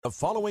The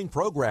following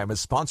program is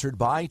sponsored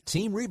by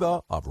Team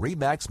Reba of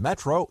RE/MAX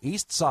Metro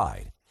East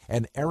Side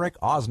and Eric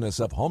Osnes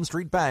of Home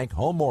Street Bank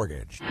Home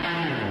Mortgage.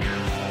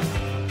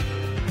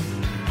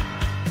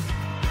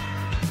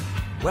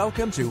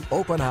 Welcome to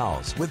Open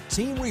House with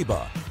Team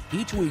Reba.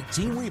 Each week,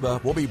 Team Reba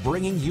will be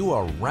bringing you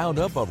a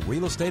roundup of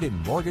real estate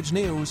and mortgage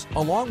news,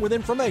 along with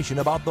information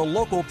about the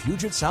local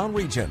Puget Sound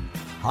region,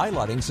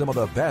 highlighting some of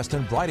the best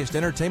and brightest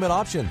entertainment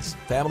options,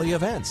 family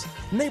events,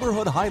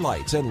 neighborhood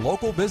highlights, and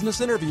local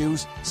business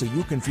interviews, so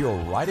you can feel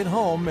right at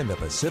home in the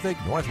Pacific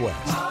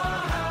Northwest.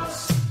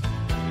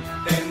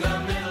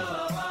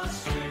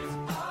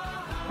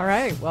 All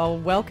right, well,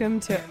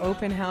 welcome to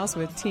Open House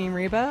with Team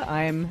Reba.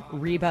 I'm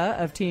Reba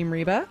of Team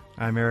Reba.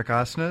 I'm Eric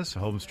Osnes,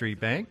 Home Street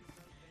Bank.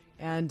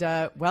 And,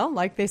 well,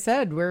 like they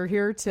said, we're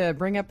here to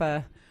bring up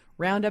a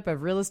roundup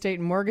of real estate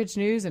and mortgage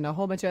news and a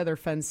whole bunch of other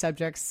fun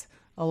subjects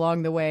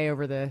along the way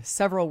over the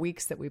several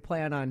weeks that we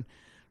plan on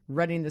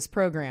running this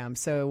program.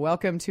 So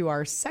welcome to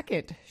our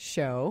second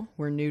show.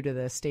 We're new to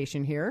the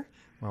station here.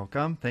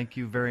 Welcome. Thank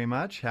you very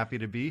much. Happy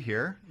to be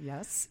here.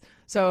 Yes.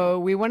 So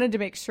we wanted to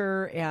make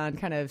sure and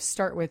kind of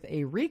start with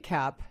a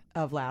recap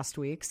of last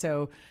week.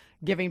 So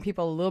giving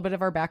people a little bit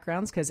of our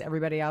backgrounds, because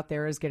everybody out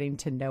there is getting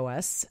to know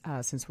us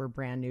since we're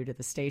brand new to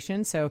the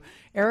station. So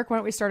Eric, why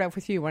don't we start off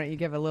with you? Why don't you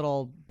give a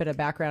little bit of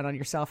background on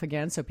yourself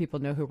again so people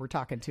know who we're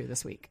talking to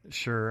this week?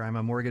 Sure. I'm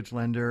a mortgage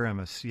lender. I'm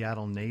a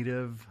Seattle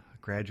native,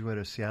 graduate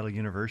of Seattle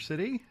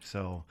University.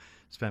 So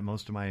spent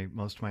most of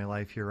my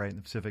life here right in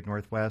the Pacific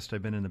Northwest.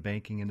 I've been in the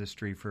banking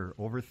industry for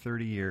over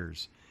 30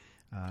 years.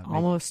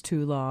 Almost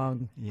too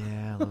long.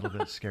 Yeah, a little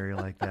bit scary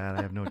like that.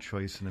 I have no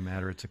choice in the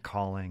matter. It's a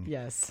calling.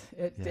 Yes,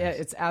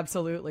 it's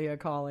absolutely a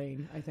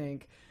calling, I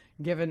think,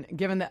 given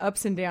the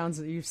ups and downs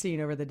that you've seen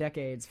over the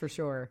decades, for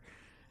sure.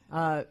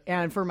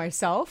 And for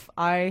myself,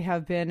 I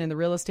have been in the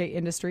real estate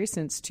industry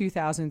since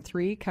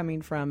 2003,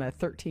 coming from a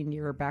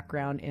 13-year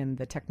background in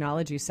the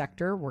technology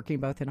sector, working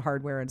both in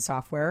hardware and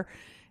software,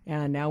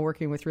 and now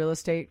working with real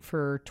estate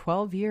for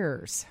 12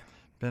 years.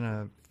 Been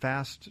a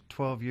fast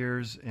 12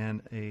 years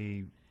and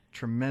a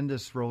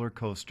tremendous roller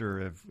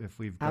coaster if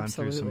we've gone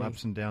through some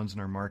ups and downs in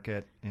our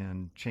market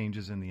and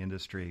changes in the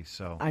industry.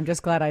 So I'm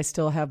just glad I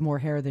still have more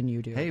hair than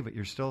you do. Hey, but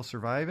you're still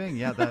surviving?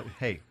 Yeah,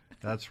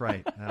 that's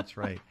right. That's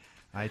right.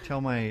 I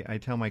tell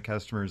my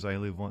customers I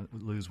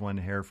lose one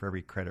hair for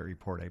every credit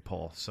report I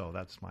pull, so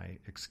that's my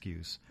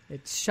excuse.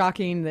 It's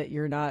shocking that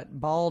you're not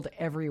bald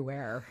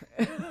everywhere.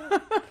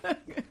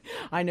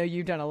 I know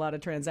you've done a lot of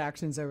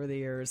transactions over the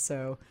years,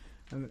 so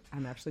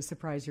I'm actually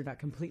surprised you're not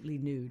completely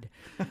nude.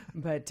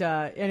 But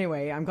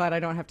anyway, I'm glad I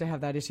don't have to have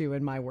that issue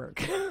in my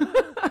work.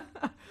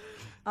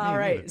 All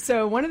right.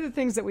 So one of the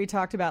things that we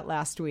talked about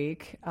last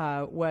week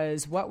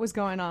was what was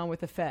going on with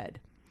the Fed.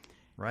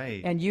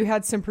 Right. And you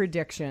had some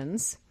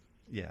predictions.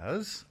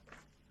 Yes.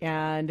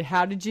 And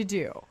how did you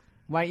do?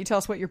 Why don't you tell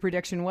us what your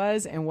prediction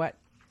was and what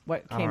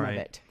came of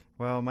it?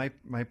 Well, my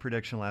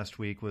prediction last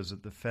week was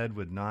that the Fed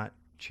would not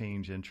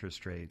change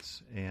interest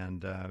rates.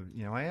 And,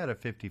 I had a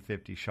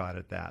 50-50 shot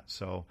at that.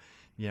 So,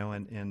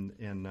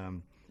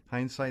 in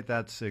hindsight,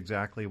 that's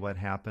exactly what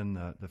happened.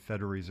 The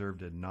Federal Reserve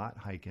did not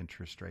hike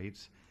interest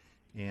rates.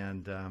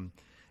 And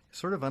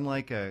sort of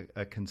unlike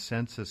a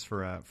consensus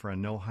for a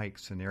no-hike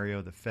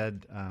scenario, the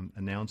Fed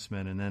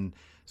announcement, and then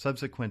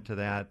subsequent to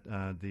that,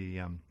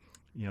 the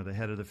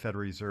head of the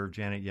Federal Reserve,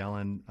 Janet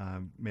Yellen,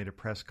 made a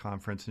press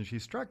conference, and she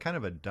struck kind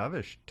of a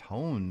dovish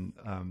tone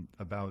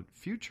about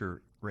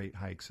future rate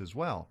hikes as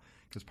well.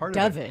 Because part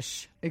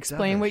dovish.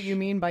 Explain what you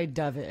mean by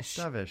dovish.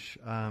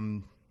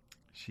 Dovish.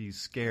 She's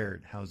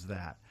scared. How's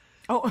that?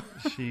 Oh,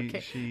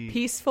 okay.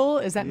 Peaceful?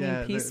 Does that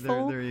mean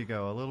peaceful? There you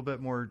go. A little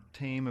bit more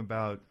tame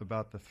about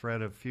the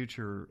threat of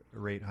future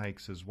rate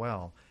hikes as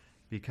well.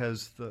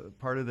 Because the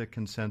part of the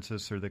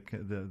consensus or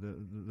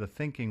the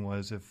thinking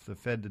was if the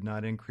Fed did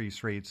not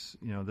increase rates,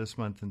 this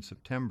month in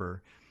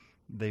September,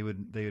 they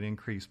would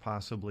increase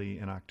possibly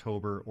in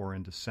October or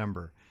in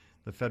December.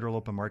 The Federal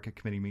Open Market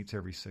Committee meets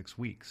every 6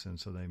 weeks, and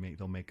so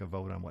they'll make a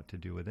vote on what to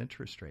do with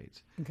interest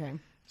rates. Okay.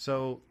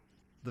 So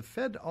the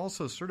Fed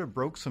also sort of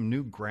broke some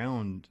new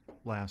ground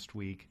last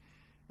week.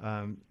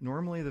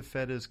 Normally, the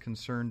Fed is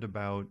concerned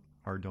about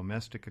our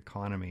domestic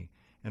economy.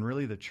 And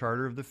really, the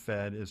charter of the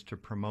Fed is to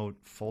promote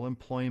full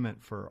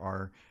employment for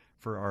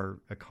our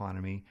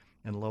economy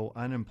and low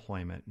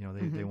unemployment.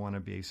 They want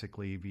to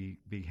basically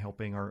be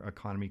helping our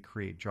economy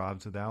create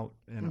jobs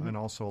and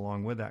also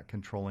along with that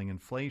controlling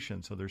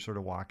inflation. So they're sort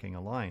of walking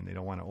a line. They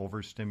don't want to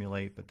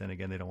overstimulate, but then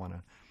again, they don't want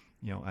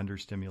to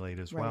understimulate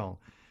as well.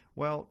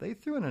 Well, they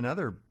threw in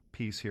another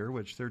piece here,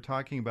 which they're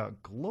talking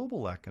about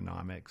global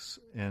economics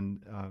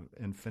and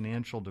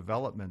financial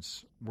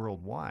developments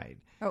worldwide.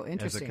 Oh,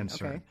 interesting. As a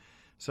concern. Okay.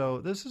 So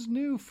this is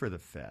new for the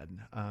Fed,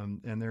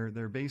 and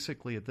they're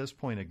basically at this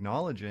point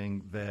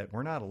acknowledging that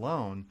we're not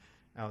alone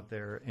out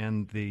there,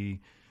 and the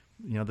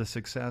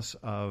success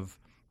of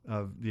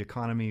the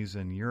economies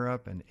in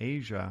Europe and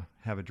Asia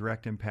have a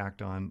direct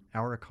impact on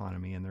our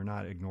economy, and they're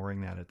not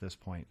ignoring that at this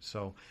point.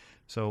 So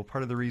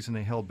part of the reason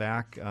they held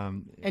back.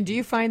 And do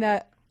you find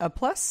that a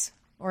plus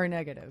or a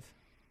negative?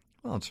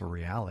 Well, it's a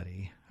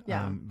reality.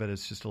 Yeah. but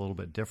it's just a little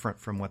bit different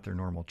from what their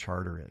normal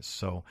charter is.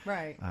 So,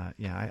 Right.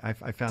 I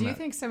found Do you that.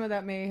 think some of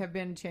that may have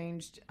been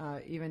changed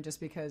even just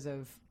because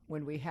of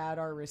when we had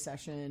our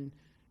recession,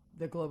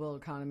 the global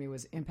economy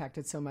was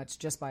impacted so much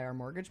just by our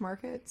mortgage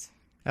markets?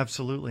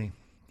 Absolutely.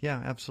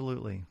 Yeah,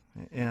 absolutely.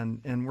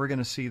 And we're going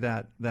to see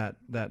that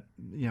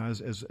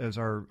as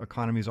our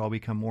economies all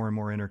become more and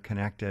more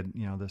interconnected,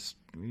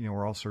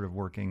 we're all sort of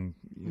working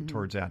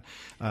towards that.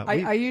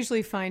 I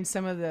usually find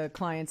some of the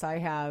clients I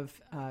have,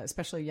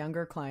 especially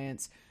younger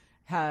clients,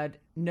 had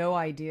no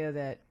idea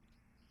that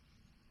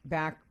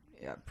back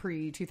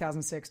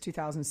pre-2006,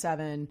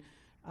 2007,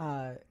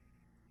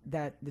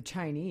 that the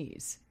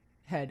Chinese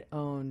had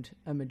owned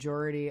a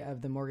majority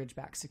of the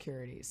mortgage-backed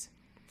securities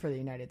for the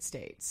United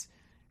States.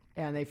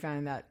 And they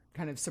found that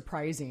kind of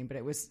surprising, but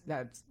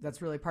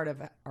that's really part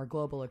of our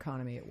global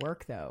economy at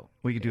work, though.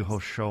 We could do a whole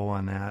show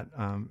on that,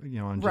 on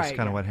just Right,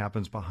 kind of yeah. what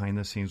happens behind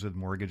the scenes with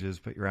mortgages.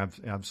 But you're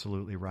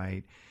absolutely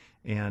right,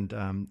 and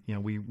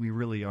we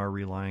really are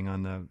relying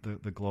on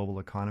the global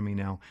economy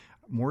now.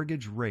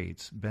 Mortgage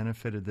rates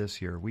benefited this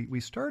year. We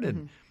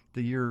started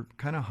the year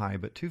kind of high,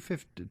 but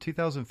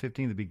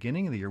 2015, the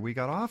beginning of the year, we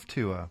got off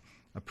to a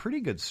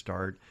pretty good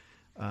start,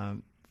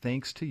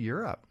 thanks to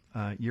Europe.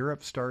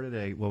 Europe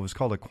started what was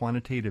called a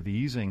quantitative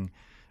easing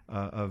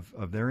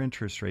of their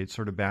interest rates,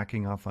 sort of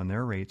backing off on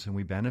their rates, and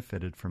we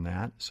benefited from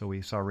that. So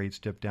we saw rates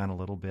dip down a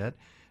little bit.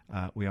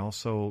 We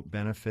also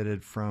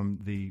benefited from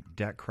the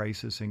debt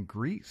crisis in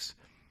Greece,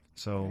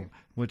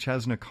 which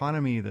has an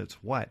economy that's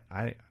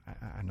I'm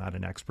not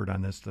an expert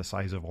on this, the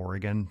size of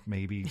Oregon,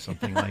 maybe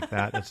something like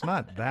that. It's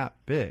not that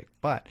big,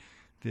 but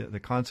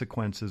the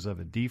consequences of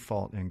a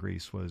default in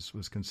Greece was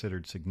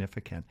considered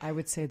significant. I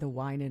would say the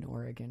wine in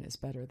Oregon is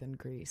better than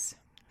Greece.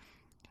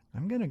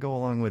 I'm going to go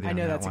along with you. I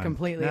know on that that's one. a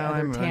completely No,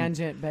 other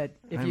tangent, but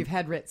if you've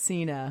had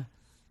Retsina,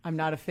 I'm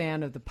not a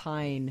fan of the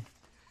pine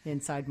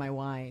inside my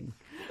wine.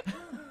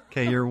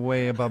 Okay, you're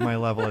way above my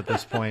level at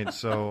this point.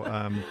 So,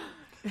 I'm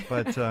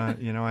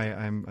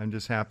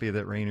just happy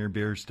that Rainier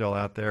Beer's still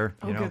out there.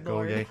 Good go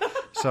Lord. yay.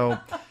 So,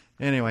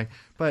 anyway,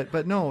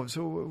 but no.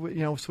 So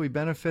so we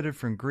benefited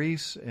from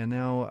Greece, and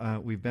now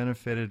we've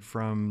benefited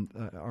from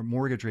our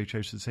mortgage rates.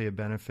 I should say, have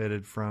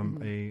benefited from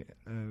a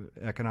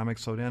economic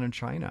slowdown in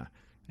China,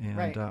 and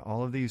Right.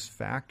 All of these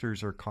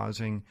factors are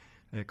caused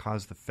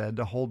the Fed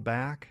to hold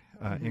back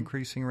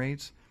increasing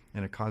rates,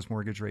 and it caused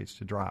mortgage rates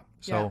to drop.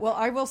 So, Yeah, well,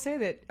 I will say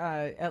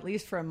that at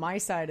least from my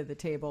side of the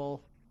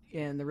table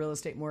in the real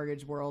estate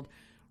mortgage world,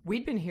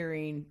 we'd been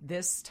hearing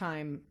this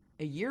time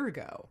a year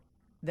ago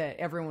that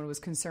everyone was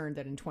concerned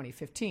that in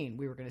 2015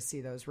 we were going to see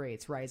those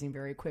rates rising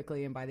very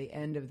quickly, and by the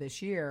end of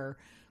this year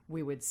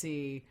we would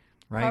see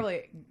Right.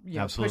 probably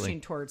Absolutely.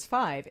 pushing towards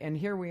 5%. And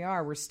here we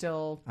are, we're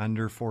still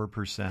under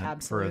 4%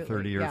 absolutely for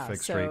a 30-year yeah.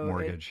 fixed So rate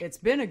mortgage. It's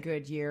been a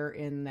good year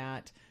in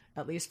that,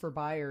 at least for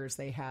buyers,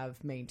 they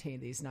have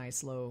maintained these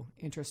nice low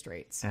interest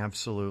rates.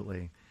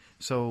 Absolutely.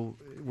 So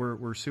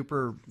we're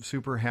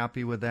super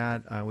happy with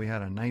that. We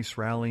had a nice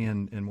rally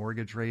in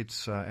mortgage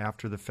rates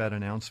after the Fed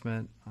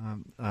announcement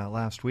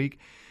last week.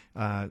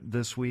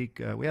 This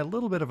week we had a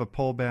little bit of a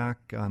pullback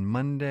on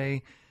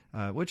Monday,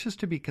 which is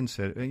to be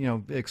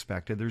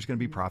expected. There's going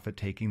to be profit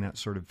taking, that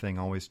sort of thing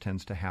always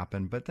tends to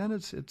happen. But then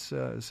it's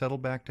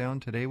settled back down.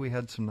 Today we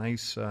had some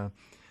nice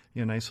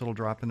little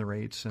drop in the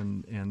rates,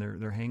 and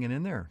they're hanging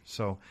in there.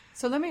 So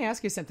let me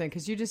ask you something,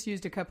 because you just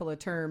used a couple of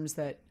terms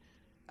that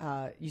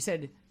you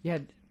said you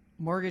had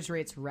mortgage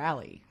rates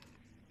rally.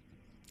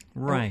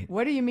 right.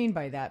 What do you mean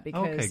by that?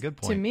 Because Okay, good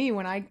point. to me,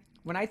 when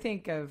I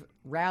think of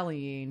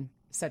rallying,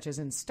 such as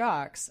in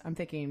stocks, I'm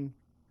thinking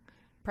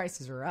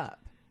prices are up.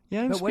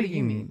 Yeah, But what do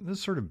you mean? This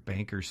is sort of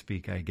banker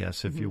speak, I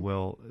guess, if you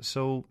will.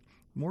 So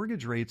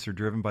mortgage rates are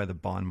driven by the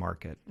bond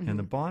market, and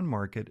the bond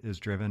market is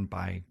driven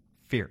by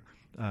fear.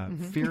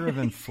 Fear of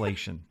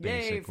inflation,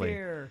 basically. Yay,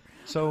 fear.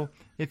 So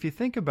if you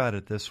think about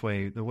it this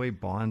way, the way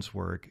bonds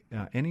work,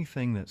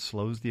 anything that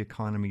slows the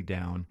economy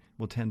down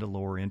will tend to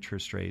lower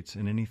interest rates,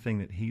 and anything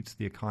that heats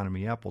the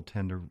economy up will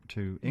tend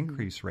to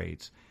increase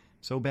rates.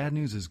 So bad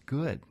news is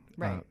good,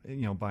 Right.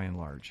 By and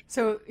large.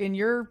 So in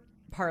your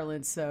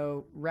parlance,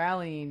 though,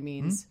 rallying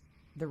means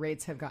the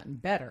rates have gotten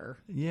better,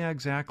 Yeah,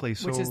 exactly.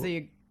 So, which is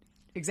the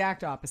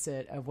exact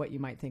opposite of what you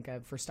might think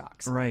of for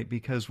stocks. Right,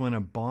 because when the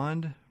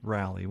bond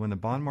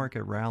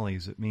market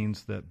rallies, it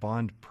means that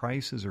bond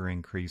prices are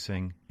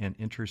increasing and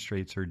interest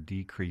rates are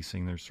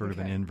decreasing. There's sort of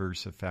an Okay.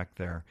 inverse effect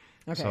there.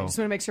 Okay, So, I just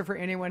want to make sure for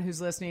anyone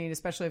who's listening,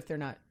 especially if they're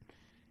not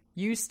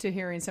used to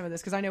hearing some of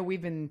this, because I know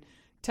we've been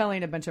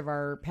telling a bunch of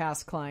our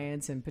past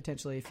clients and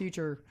potentially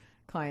future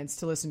clients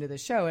to listen to the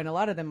show, and a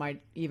lot of them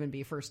might even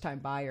be first-time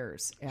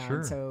buyers. And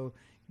Sure. so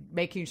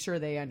making sure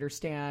they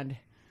understand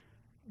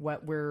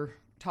what we're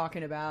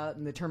talking about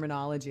and the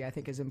terminology, I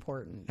think, is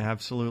important.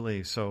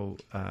 absolutely. So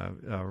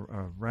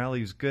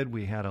rally is good.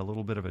 We had a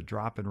little bit of a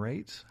drop in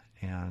rates,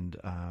 and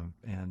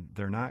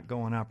they're not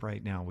going up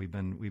right now. We've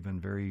been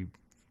very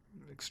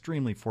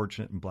extremely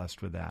fortunate and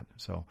blessed with that.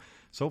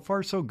 So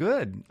far so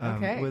good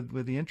Okay.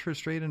 with the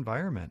interest rate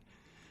environment.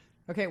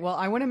 Okay, well,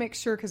 I want to make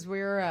sure, because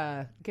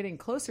we're getting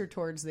closer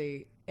towards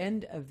the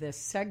end of this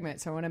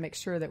segment. So I want to make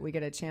sure that we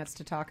get a chance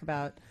to talk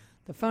about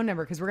the phone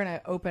number because we're going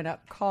to open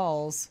up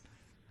calls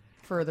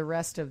for the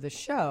rest of the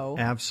show.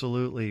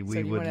 Absolutely.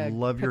 We would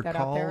love your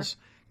calls.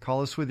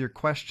 Call us with your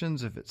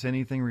questions. If it's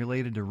anything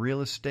related to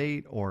real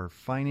estate or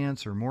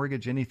finance or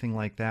mortgage, anything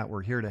like that,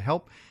 we're here to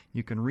help.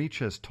 You can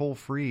reach us toll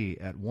free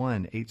at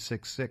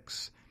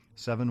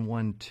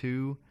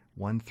 1-866-712-1300,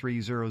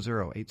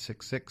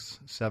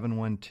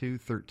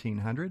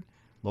 866-712-1300,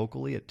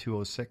 locally at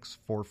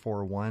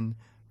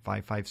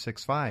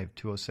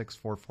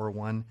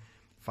 206-441-5565,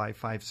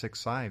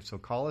 206-441-5565. So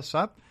call us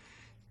up.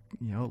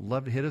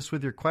 Love to hit us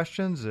with your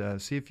questions.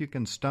 See if you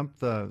can stump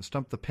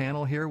the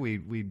panel here.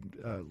 We'd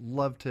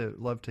love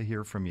to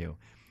hear from you.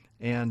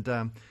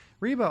 And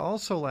Reba,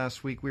 also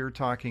last week we were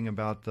talking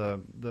about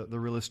the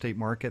real estate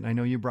market. And I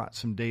know you brought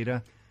some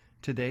data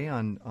today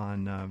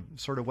on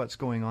sort of what's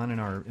going on in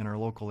our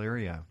local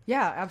area.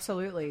 Yeah,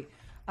 absolutely.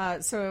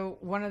 So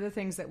one of the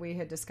things that we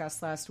had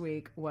discussed last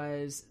week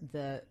was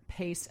the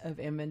pace of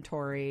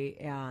inventory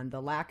and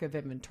the lack of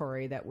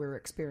inventory that we're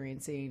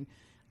experiencing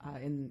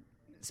in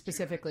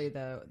specifically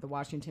the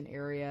Washington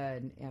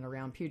area and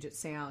around Puget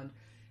Sound.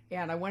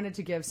 And I wanted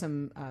to give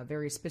some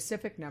very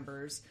specific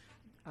numbers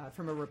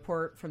from a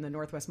report from the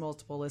Northwest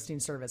Multiple Listing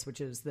Service,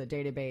 which is the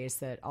database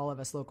that all of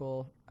us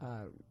local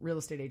real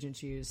estate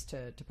agents use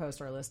to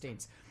post our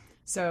listings.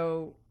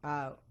 So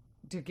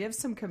to give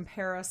some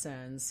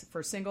comparisons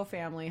for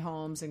single-family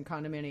homes and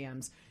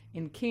condominiums,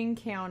 in King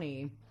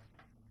County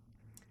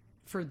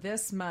for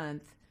this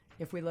month,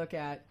 if we look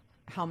at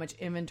how much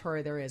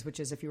inventory there is, which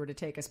is if you were to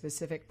take a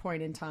specific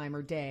point in time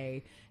or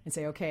day and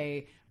say,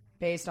 okay,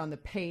 based on the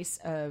pace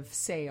of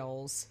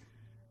sales,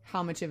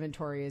 how much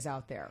inventory is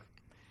out there?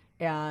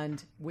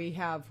 And we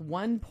have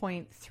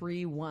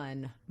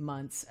 1.31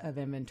 months of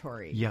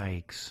inventory.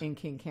 Yikes. In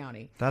King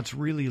County. That's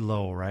really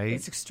low, right?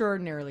 It's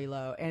extraordinarily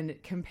low. And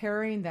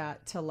comparing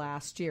that to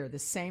last year, the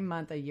same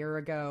month a year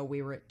ago,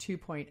 we were at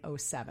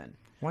 2.07.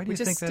 Why do you think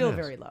that is? Which is still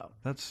very low.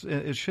 What's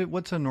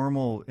a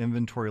normal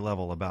inventory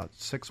level? About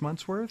 6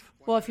 months worth?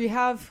 Well, if you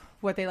have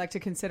what they like to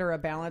consider a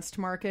balanced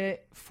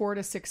market, 4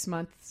 to 6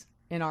 months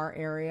in our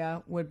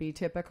area would be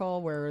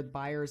typical, where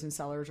buyers and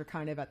sellers are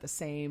kind of at the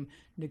same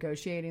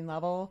negotiating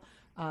level.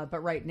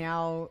 But right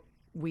now,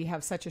 we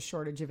have such a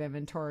shortage of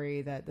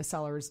inventory that the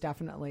sellers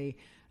definitely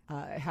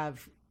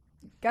have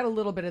got a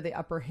little bit of the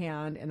upper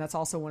hand, and that's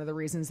also one of the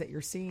reasons that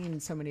you're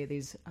seeing so many of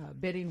these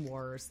bidding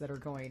wars that are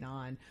going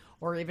on.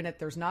 Or even if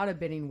there's not a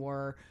bidding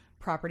war,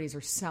 properties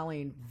are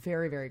selling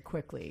very, very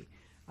quickly.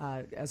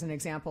 As an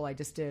example, I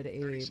just did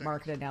a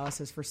market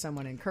analysis for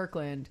someone in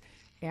Kirkland,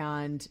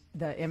 and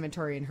the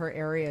inventory in her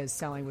area is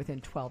selling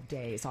within 12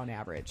 days on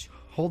average.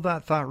 Hold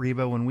that thought,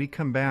 Reba. When we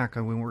come back,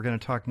 when we're going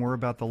to talk more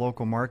about the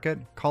local market,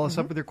 call us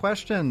up with your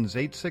questions,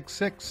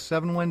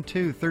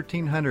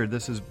 866-712-1300.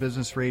 This is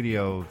Business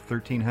Radio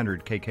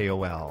 1300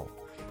 KKOL.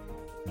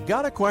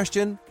 Got a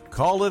question?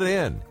 Call it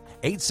in,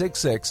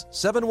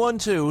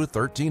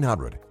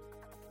 866-712-1300.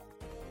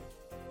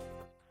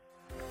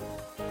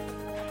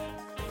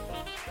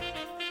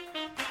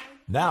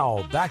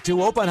 Now, back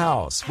to Open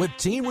House with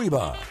Team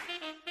Reba.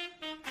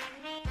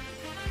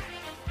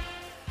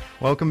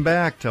 Welcome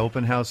back to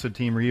Open House with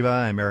Team Reba.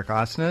 I'm Eric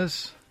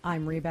Osnes.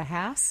 I'm Reba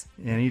Haas.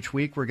 And each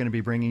week we're going to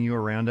be bringing you a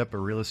roundup of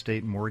real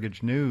estate and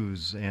mortgage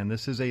news. And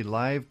this is a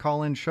live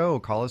call-in show.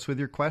 Call us with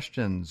your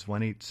questions,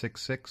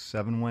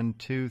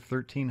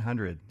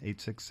 1-866-712-1300,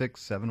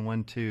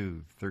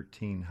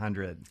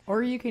 866-712-1300.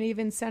 Or you can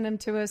even send them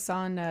to us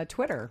on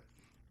Twitter.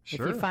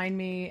 Sure. If you find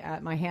me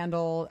at my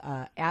handle,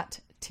 at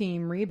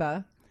Team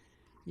Reba,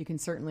 you can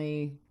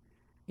certainly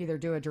either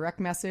do a direct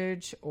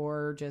message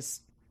or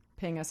just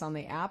ping us on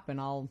the app, and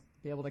I'll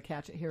be able to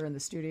catch it here in the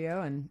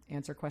studio and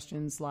answer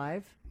questions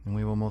live. And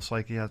we will most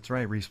likely, that's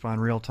right,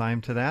 respond real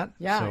time to that.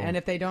 Yeah, and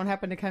if they don't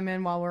happen to come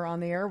in while we're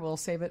on the air, we'll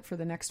save it for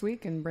the next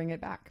week and bring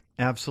it back.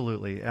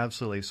 Absolutely,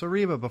 absolutely. So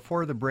Reba,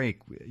 before the break,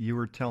 you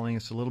were telling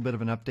us a little bit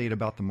of an update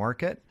about the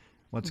market.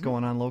 What's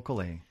going on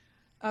locally?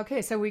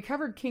 Okay, so we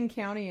covered King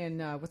County and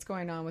what's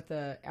going on with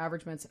the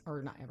average months,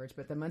 or not average,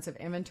 but the months of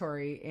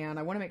inventory. And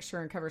I want to make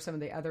sure and cover some of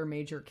the other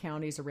major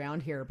counties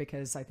around here,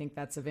 because I think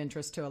that's of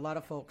interest to a lot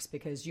of folks,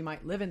 because you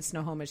might live in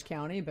Snohomish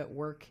County but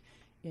work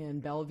in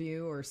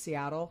Bellevue or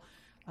Seattle.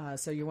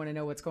 So you want to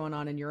know what's going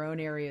on in your own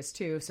areas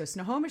too. So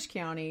Snohomish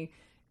County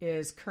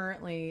is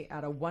currently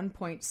at a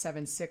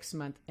 1.76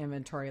 month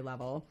inventory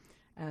level.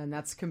 And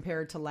that's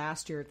compared to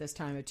last year at this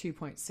time of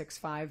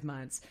 2.65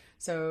 months.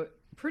 So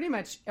pretty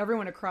much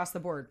everyone across the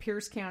board.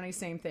 Pierce County,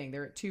 same thing.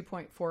 They're at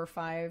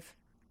 2.45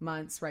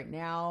 months right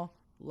now.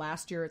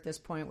 Last year at this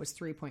point was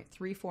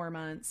 3.34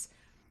 months.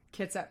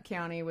 Kitsap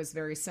County was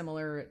very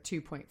similar at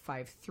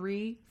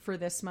 2.53 for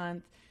this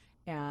month.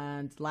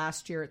 And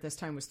last year at this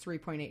time was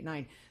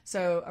 3.89.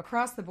 So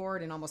across the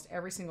board in almost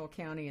every single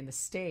county in the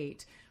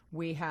state,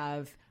 we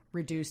have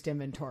reduced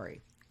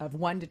inventory of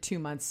 1 to 2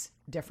 months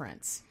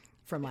difference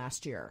from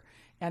last year.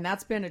 And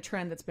that's been a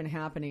trend that's been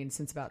happening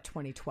since about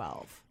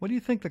 2012. What do you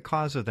think the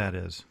cause of that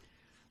is?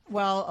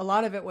 Well, a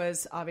lot of it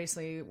was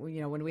obviously,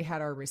 when we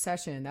had our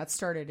recession, that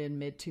started in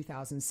mid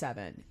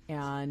 2007.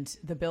 And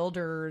the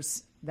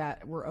builders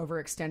that were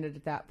overextended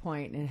at that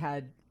point and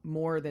had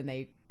more than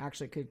they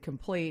actually could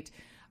complete,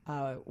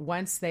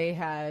 once they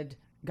had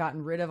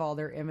gotten rid of all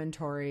their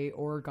inventory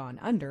or gone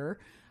under,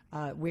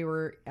 we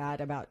were at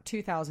about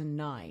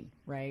 2009,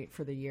 right,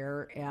 for the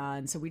year.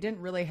 And so we didn't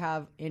really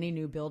have any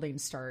new building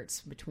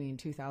starts between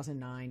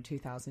 2009,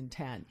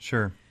 2010.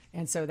 Sure.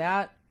 And so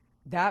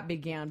that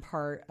began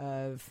part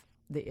of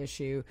the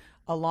issue,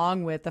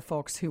 along with the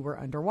folks who were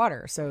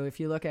underwater. So if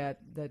you look at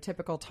the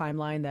typical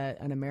timeline that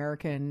an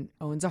American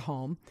owns a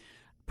home,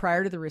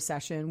 prior to the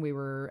recession, we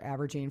were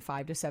averaging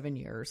 5 to 7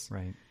 years.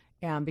 Right.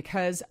 And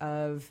because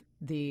of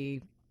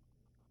the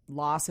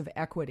loss of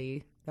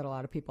equity that a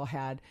lot of people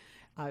had,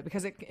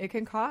 because it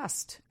can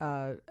cost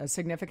a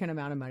significant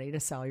amount of money to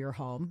sell your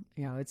home.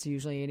 It's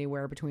usually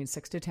anywhere between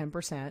 6 to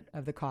 10%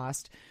 of the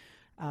cost.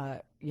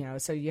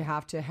 So you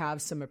have to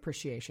have some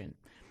appreciation.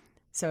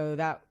 So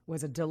that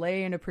was a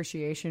delay in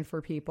appreciation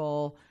for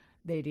people.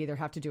 They'd either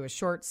have to do a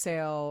short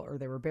sale, or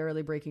they were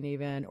barely breaking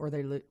even, or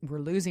they were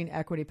losing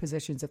equity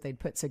positions if they'd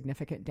put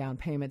significant down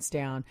payments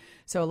down.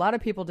 So a lot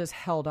of people just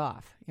held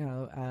off.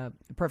 A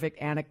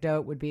perfect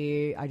anecdote would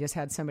be, I just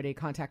had somebody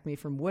contact me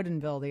from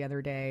Woodinville the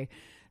other day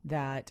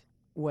that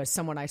was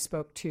someone I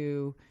spoke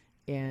to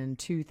in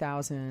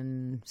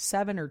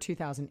 2007 or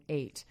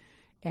 2008.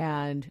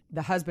 And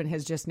the husband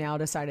has just now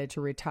decided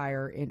to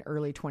retire in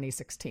early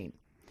 2016.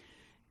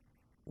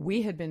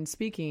 We had been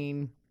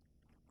speaking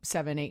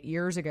 7-8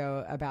 years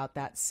ago about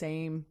that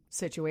same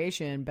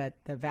situation, but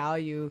the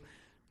value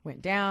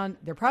went down.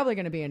 They're probably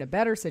going to be in a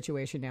better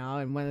situation now.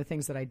 And one of the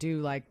things that I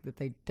do like that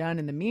they've done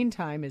in the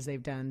meantime is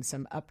they've done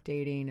some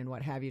updating and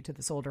what have you to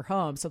this older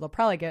home. So they'll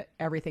probably get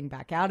everything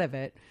back out of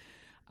it.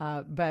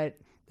 But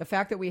the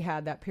fact that we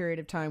had that period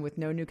of time with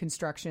no new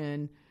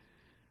construction,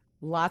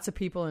 lots of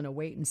people in a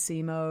wait and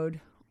see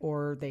mode,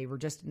 or they were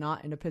just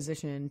not in a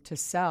position to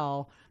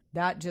sell,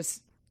 that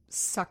just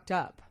sucked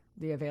up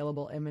the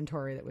available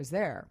inventory that was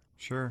there.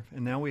 Sure.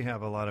 And now we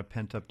have a lot of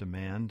pent up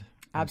demand.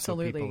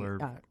 Absolutely.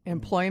 So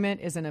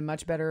employment is in a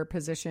much better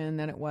position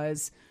than it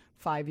was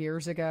 5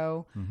 years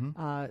ago.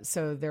 Mm-hmm.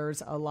 So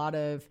there's a lot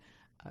of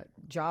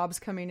jobs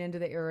coming into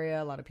the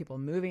area, a lot of people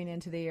moving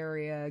into the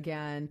area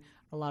again.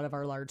 A lot of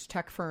our large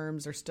tech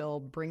firms are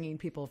still bringing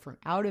people from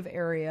out of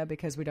area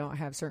because we don't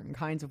have certain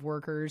kinds of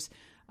workers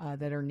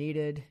that are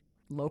needed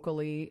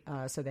locally.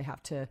 So they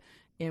have to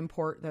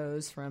import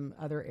those from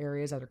other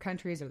areas, other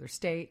countries, other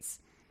states,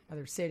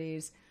 other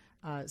cities.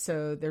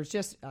 So there's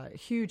just a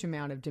huge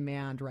amount of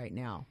demand right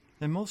now.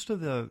 And most of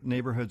the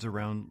neighborhoods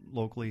around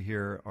locally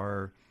here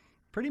are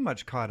pretty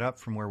much caught up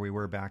from where we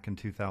were back in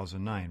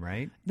 2009,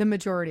 right? The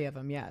majority of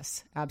them,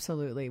 yes,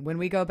 absolutely. When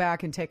we go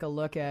back and take a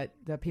look at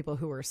the people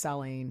who are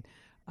selling,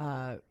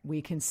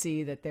 we can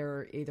see that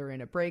they're either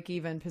in a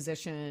break-even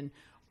position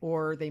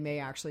or they may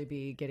actually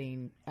be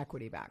getting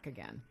equity back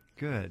again.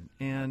 Good.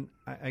 And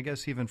I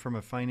guess even from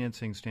a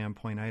financing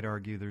standpoint, I'd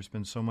argue there's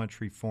been so much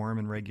reform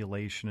and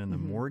regulation in the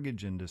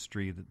mortgage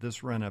industry that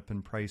this run-up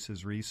in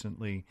prices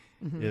recently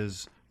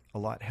is a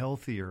lot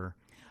healthier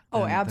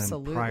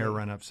than prior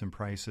run-ups in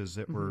prices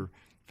that were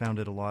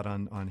founded a lot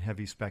on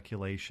heavy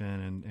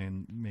speculation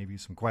and maybe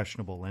some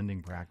questionable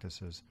lending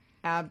practices.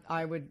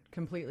 I would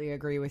completely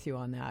agree with you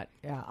on that.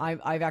 Yeah,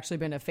 I've actually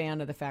been a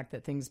fan of the fact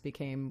that things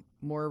became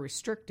more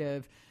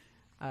restrictive.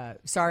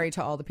 Sorry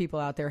to all the people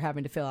out there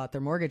having to fill out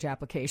their mortgage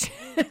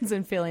applications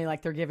and feeling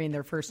like they're giving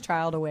their first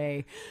child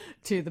away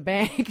to the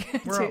bank to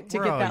get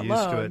that loan. We're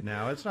all used to it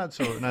now. It's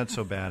not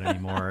so bad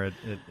anymore.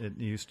 It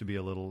used to be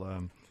a little,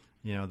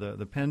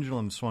 the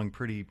pendulum swung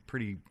pretty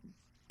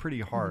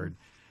hard.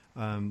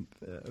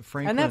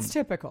 Franklin, and that's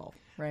typical,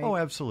 right? Oh,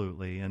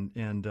 absolutely.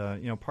 And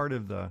part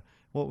of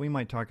we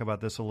might talk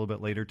about this a little bit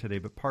later today,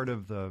 but part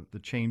of the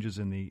changes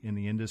in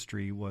the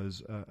industry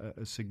was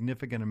a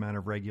significant amount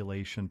of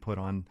regulation put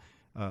on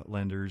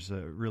lenders,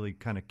 really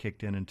kind of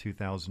kicked in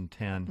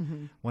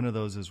 2010. One of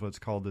those is what's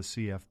called the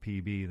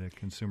CFPB, the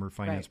Consumer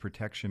Finance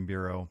Protection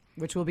Bureau,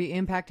 which will be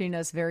impacting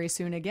us very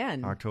soon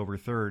again. October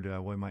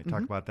 3rd. We might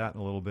talk about that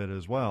in a little bit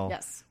as well.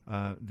 Yes.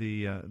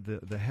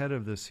 The head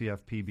of the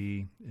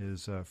CFPB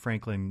is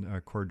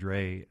Franklin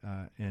Cordray,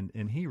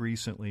 and he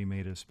recently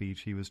made a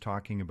speech. He was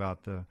talking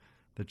about the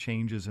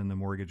changes in the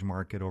mortgage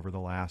market over the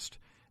last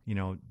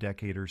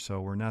decade or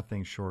so were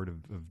nothing short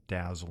of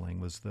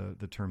dazzling, was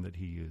the term that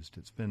he used.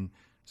 It's been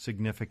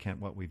significant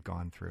what we've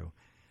gone through.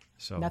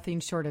 So nothing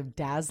short of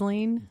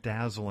dazzling.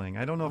 Dazzling.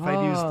 I don't know if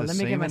I'd use the same analogy.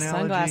 Let me get my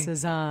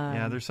sunglasses on.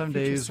 Yeah, there's some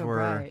days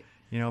where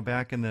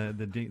back in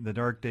the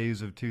dark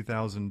days of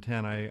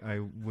 2010, I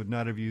would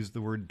not have used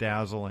the word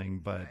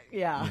dazzling, but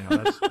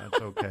that's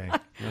okay.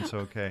 That's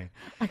okay.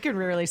 I could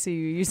rarely see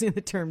you using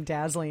the term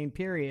dazzling,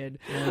 period.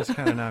 Yeah, that's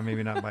kind of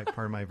not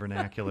part of my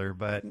vernacular,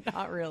 but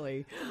not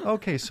really.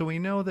 Okay, so we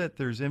know that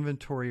there's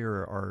inventory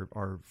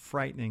are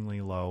frighteningly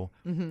low,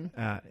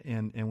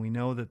 and we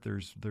know that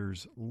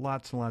there's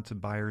lots and lots of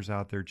buyers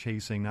out there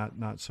chasing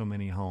not so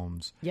many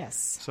homes. Yes.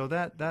 So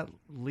that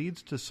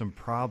leads to some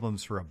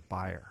problems for a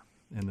buyer.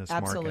 in this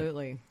market.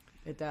 Absolutely.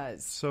 It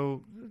does.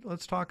 So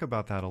let's talk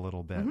about that a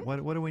little bit.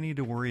 What do we need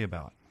to worry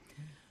about?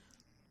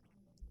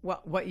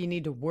 What you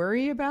need to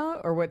worry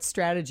about, or what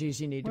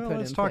strategies you need to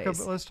put in place?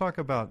 Let's talk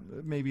about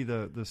maybe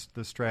the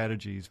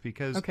strategies,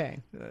 because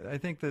I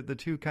think that the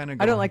two kind of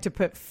go. I don't like to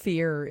put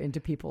fear into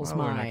people's minds.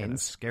 We're not going to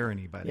minds. scare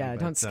anybody. Yeah,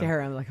 don't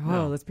scare them. Like,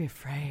 let's be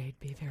afraid.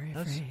 Be very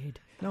afraid.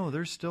 No,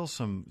 there's still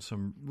some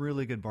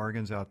really good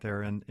bargains out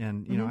there. And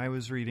you know, I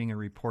was reading a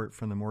report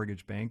from the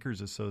Mortgage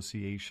Bankers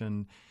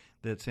Association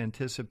that's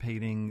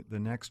anticipating the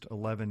next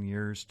 11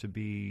 years to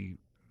be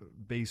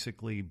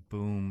basically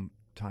boom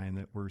time,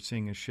 that we're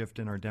seeing a shift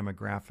in our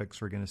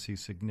demographics. We're going to see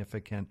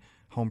significant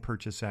home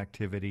purchase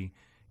activity,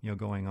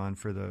 going on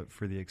for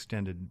the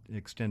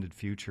extended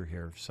future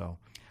here. So,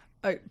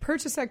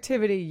 purchase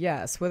activity,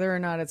 yes. Whether or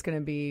not it's going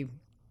to be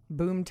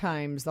boom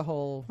times the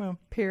whole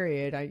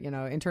period,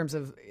 in terms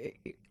of,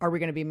 are we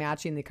going to be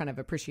matching the kind of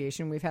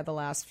appreciation we've had the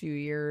last few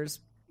years?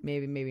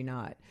 Maybe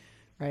not.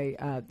 Right,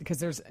 because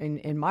there's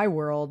in my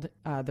world,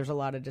 there's a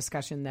lot of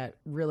discussion that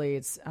really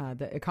it's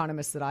the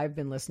economists that I've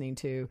been listening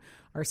to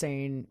are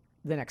saying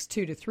the next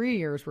 2 to 3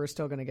 years, we're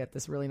still going to get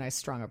this really nice,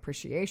 strong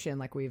appreciation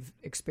like we've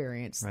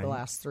experienced the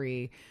last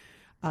 3.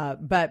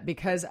 But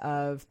because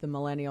of the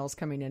millennials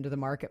coming into the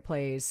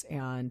marketplace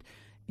and,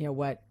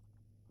 what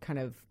kind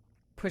of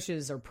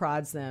pushes or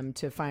prods them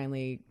to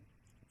finally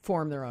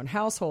form their own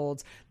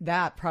households,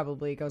 that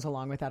probably goes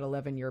along with that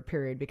 11-year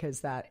period,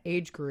 because that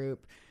age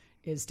group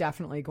is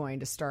definitely going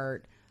to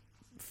start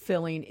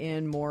filling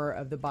in more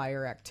of the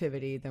buyer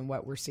activity than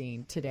what we're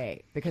seeing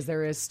today, because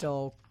there is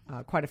still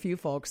quite a few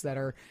folks that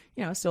are,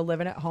 still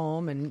living at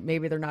home, and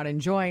maybe they're not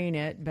enjoying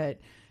it, but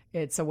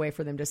it's a way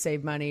for them to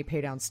save money,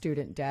 pay down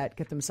student debt,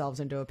 get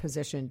themselves into a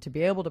position to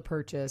be able to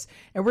purchase.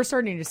 And we're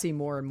starting to see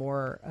more and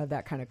more of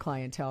that kind of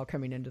clientele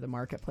coming into the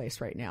marketplace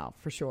right now,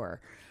 for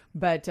sure.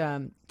 But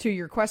to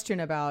your question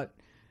about,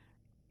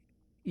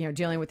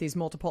 dealing with these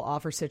multiple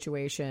offer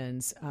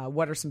situations,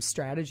 what are some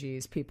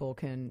strategies people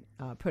can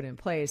put in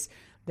place?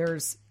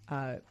 There's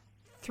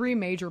 3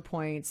 major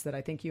points that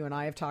I think you and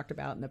I have talked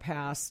about in the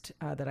past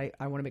that I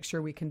want to make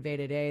sure we convey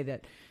today,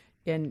 that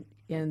in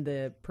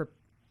the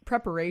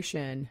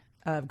preparation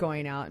of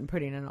going out and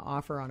putting an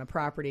offer on a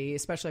property,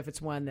 especially if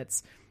it's one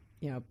that's,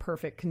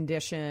 perfect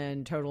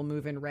condition, total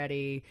move-in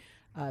ready,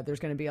 there's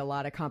going to be a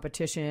lot of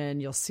competition.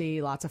 You'll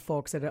see lots of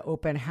folks at an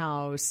open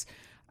house.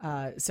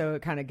 So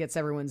it kind of gets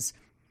everyone's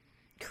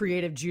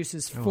creative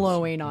juices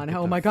flowing on,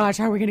 oh my gosh,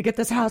 how are we going to get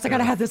this house? I got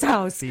to have this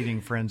house.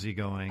 Feeding frenzy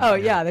going. Oh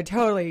yeah, they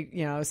totally,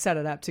 set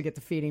it up to get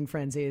the feeding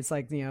frenzy. It's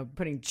like,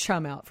 putting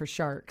chum out for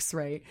sharks,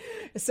 right?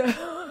 So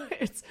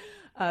it's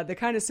the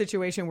kind of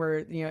situation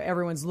where,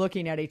 everyone's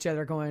looking at each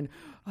other going,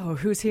 oh,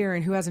 who's here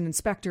and who has an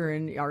inspector,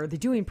 and are they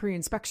doing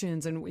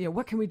pre-inspections, and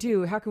what can we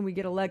do? How can we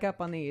get a leg up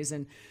on these?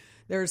 And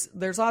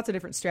there's lots of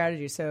different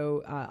strategies.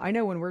 So I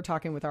know when we're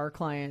talking with our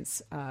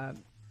clients,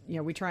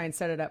 we try and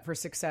set it up for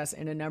success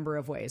in a number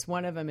of ways.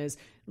 One of them is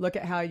look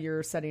at how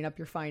you're setting up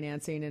your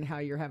financing and how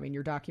you're having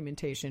your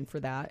documentation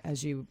for that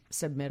as you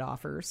submit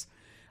offers.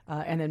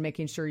 And then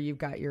making sure you've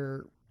got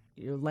your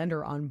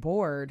lender on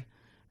board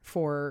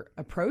for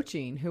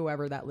approaching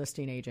whoever that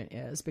listing agent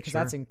is, because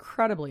that's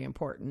incredibly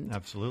important.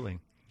 Absolutely.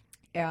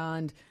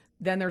 And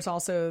then there's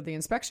also the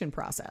inspection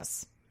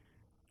process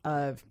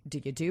of,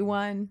 do you do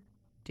one?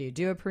 Do you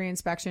do a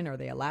pre-inspection? Are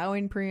they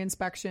allowing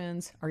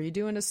pre-inspections? Are you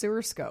doing a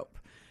sewer scope?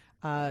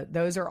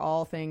 Those are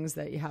all things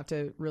that you have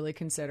to really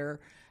consider,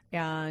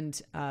 and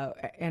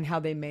how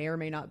they may or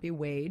may not be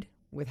weighed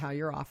with how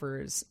your offer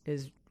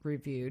is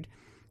reviewed.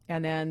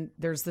 And then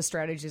there's the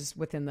strategies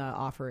within the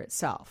offer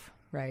itself,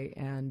 right?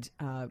 And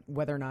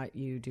whether or not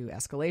you do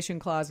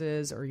escalation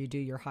clauses or you do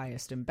your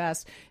highest and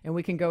best. And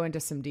we can go into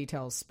some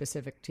details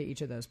specific to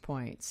each of those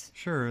points.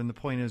 Sure. And the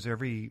point is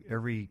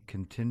every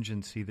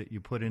contingency that you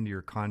put into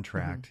your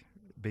contract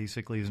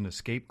basically is an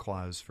escape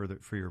clause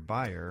for your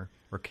buyer,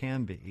 or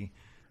can be.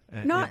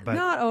 Not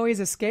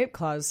always escape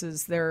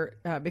clauses there,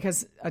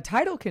 because a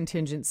title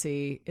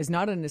contingency is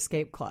not an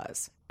escape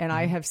clause. And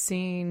I have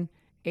seen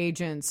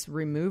agents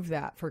remove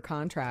that for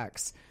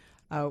contracts,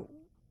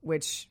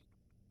 which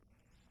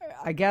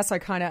I guess I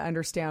kind of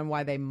understand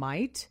why they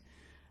might,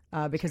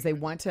 because they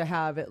want to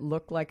have it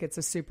look like it's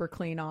a super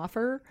clean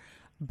offer,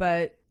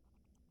 but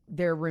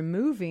they're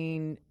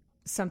removing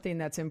something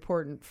that's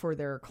important for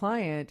their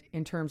client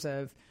in terms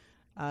of,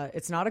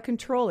 it's not a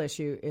control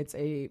issue. It's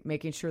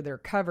making sure they're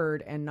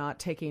covered and not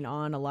taking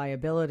on a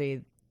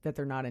liability that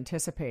they're not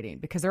anticipating,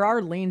 because there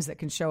are liens that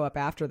can show up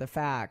after the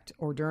fact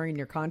or during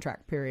your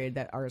contract period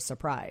that are a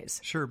surprise.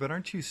 Sure, but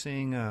aren't you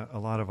seeing a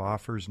lot of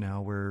offers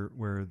now where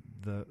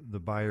the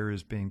buyer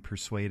is being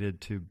persuaded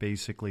to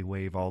basically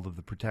waive all of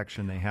the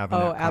protection they have in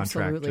that contract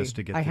absolutely. Just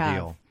to get the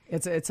deal?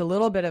 It's a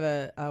little bit of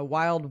a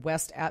Wild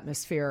West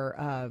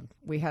atmosphere.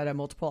 We had a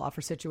multiple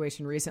offer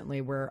situation recently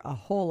where a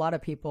whole lot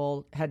of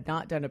people had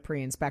not done a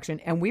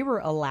pre-inspection, and we were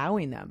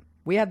allowing them.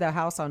 We had the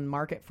house on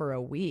market for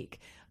a week,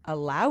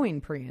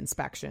 allowing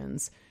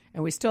pre-inspections,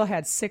 and we still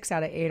had 6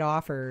 out of 8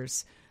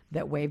 offers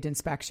that waived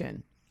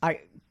inspection.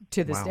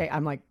 To this day,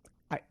 I'm like,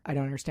 I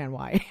don't understand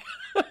why.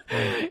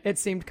 It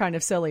seemed kind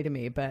of silly to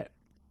me, but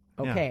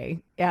okay.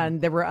 Yeah.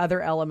 And there were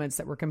other elements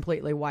that were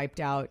completely wiped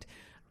out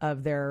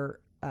of their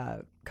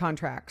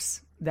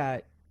contracts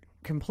that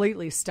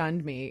completely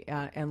stunned me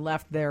and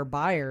left their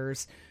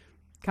buyers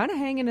kind of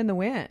hanging in the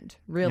wind,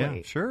 really.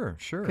 Yeah, sure.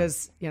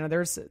 Because,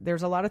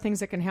 there's a lot of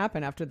things that can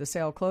happen after the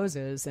sale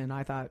closes. And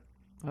I thought,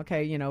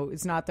 okay,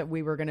 it's not that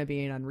we were going to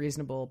be an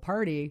unreasonable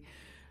party,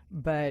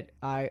 but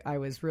I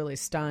was really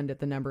stunned at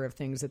the number of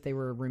things that they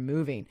were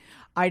removing.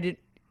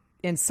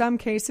 In some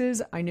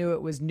cases, I knew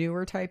it was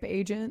newer type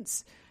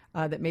agents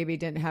that maybe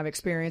didn't have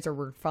experience or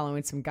were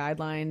following some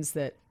guidelines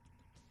that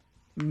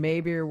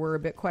maybe were a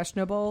bit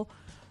questionable.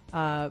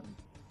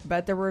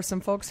 But there were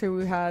some folks who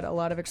had a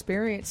lot of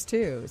experience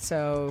too.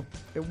 So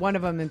one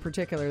of them in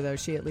particular, though,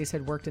 she at least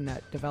had worked in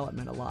that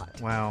development a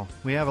lot. Wow.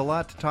 We have a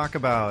lot to talk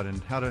about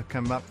and how to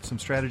come up with some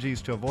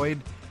strategies to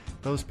avoid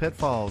those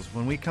pitfalls.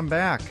 When we come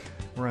back,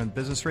 we're on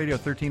Business Radio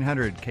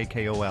 1300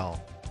 KKOL.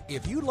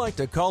 If you'd like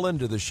to call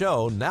into the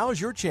show,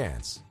 now's your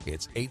chance.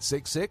 It's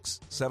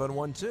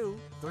 866-712-1300.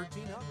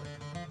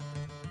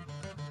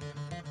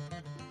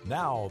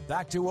 Now,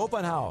 back to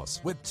Open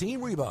House with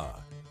Team Reba.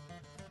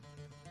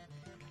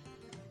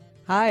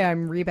 Hi,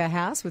 I'm Reba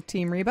Haas with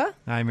Team Reba.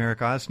 I'm Eric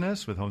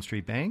Osnes with Home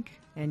Street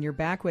Bank. And you're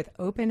back with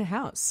Open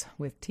House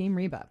with Team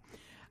Reba.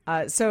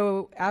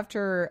 So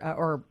after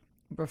or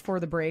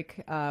before the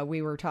break,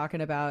 we were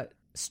talking about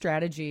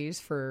strategies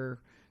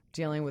for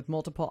dealing with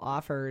multiple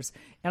offers.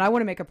 And I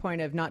want to make a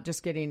point of not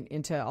just getting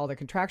into all the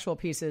contractual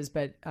pieces,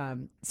 but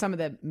some of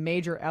the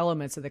major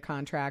elements of the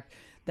contract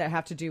that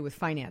have to do with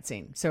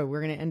financing. So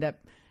we're going to end up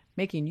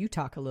making you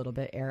talk a little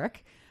bit,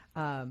 Eric.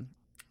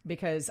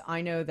 Because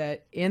I know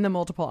that in the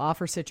multiple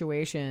offer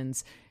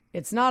situations,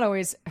 it's not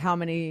always how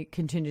many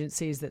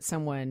contingencies that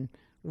someone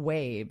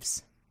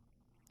waives.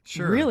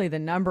 Sure. Really, the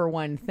number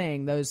one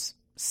thing those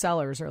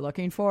sellers are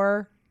looking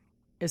for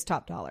is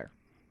top dollar.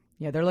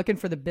 Yeah, they're looking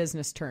for the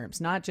business terms,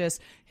 not just,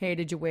 hey,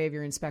 did you waive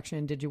your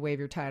inspection? Did you waive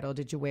your title?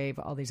 Did you waive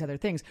all these other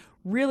things?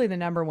 Really, the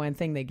number one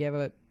thing they give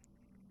a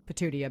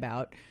patootie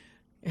about,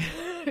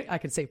 I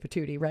could say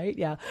patootie, right?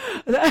 Yeah.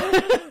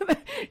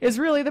 Is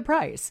really the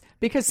price,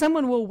 because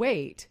someone will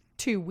wait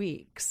 2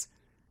 weeks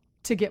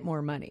to get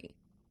more money.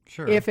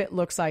 Sure. If it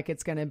looks like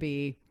it's going to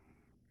be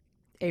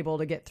able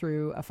to get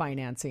through a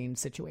financing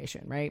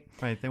situation, right?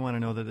 Right. They want to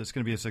know that it's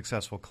going to be a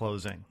successful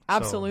closing.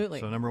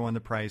 Absolutely. So number one,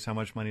 the price, how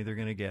much money they're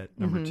going to get.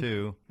 Number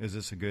two, is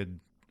this a good,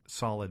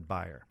 solid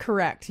buyer?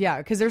 Correct. Yeah.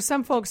 Because there's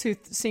some folks who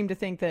seem to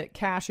think that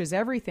cash is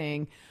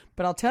everything.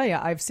 But I'll tell you,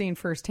 I've seen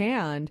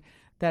firsthand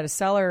that a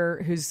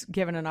seller who's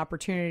given an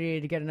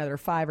opportunity to get another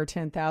 $5,000 or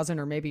 $10,000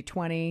 or maybe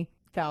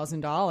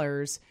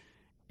 $20,000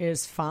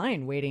 is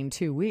fine waiting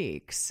 2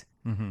 weeks.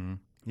 Mm-hmm.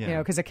 Yeah.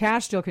 Because a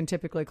cash deal can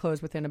typically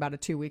close within about a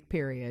 2-week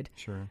period.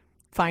 Sure.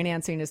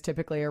 Financing is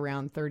typically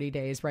around 30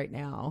 days right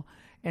now.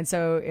 And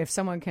so if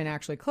someone can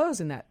actually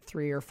close in that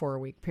 3 or 4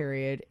 week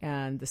period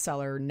and the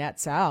seller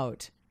nets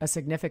out a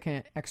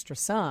significant extra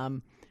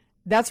sum,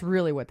 that's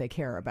really what they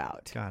care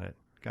about. Got it.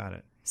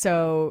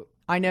 So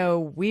I know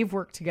we've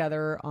worked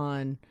together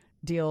on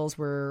deals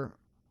where,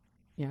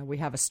 we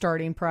have a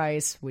starting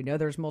price. We know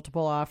there's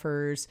multiple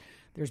offers.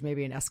 There's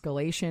maybe an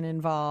escalation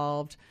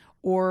involved,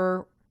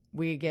 or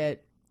we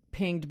get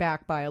pinged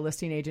back by a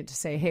listing agent to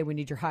say, hey, we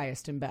need your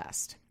highest and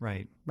best.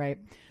 Right.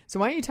 So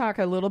why don't you talk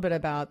a little bit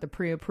about the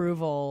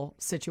pre-approval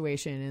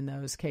situation in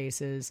those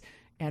cases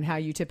and how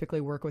you typically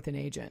work with an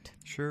agent?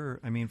 Sure.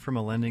 I mean, from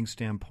a lending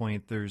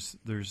standpoint, there's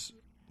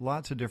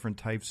lots of different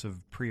types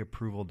of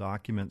pre-approval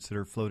documents that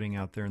are floating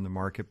out there in the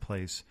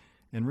marketplace.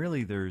 And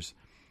really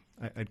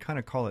I'd kind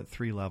of call it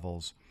 3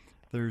 levels.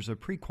 There's a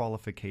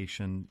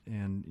pre-qualification,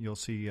 and you'll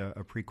see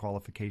a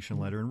pre-qualification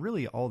letter. And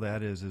really all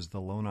that is the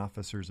loan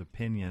officer's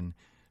opinion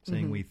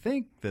saying we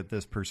think that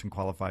this person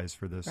qualifies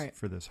for this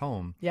for this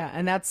home. Yeah,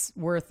 and that's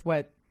worth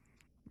what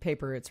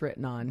paper it's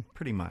written on.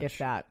 Pretty much. If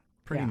that.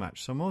 Pretty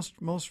much. So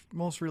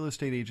most real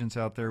estate agents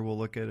out there will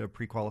look at a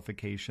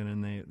pre-qualification,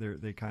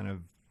 and they kind of,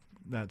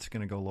 that's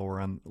going to go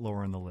lower on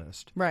the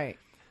list. Right.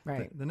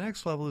 The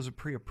next level is a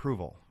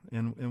pre-approval.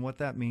 And what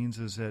that means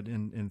is that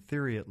in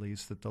theory at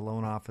least, that the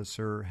loan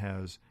officer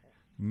has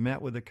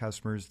met with the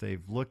customers,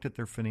 they've looked at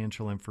their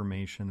financial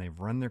information, they've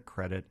run their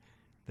credit,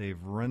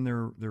 they've run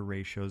their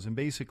ratios, and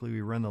basically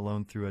we run the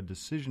loan through a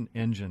decision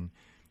engine,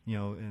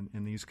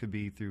 and these could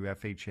be through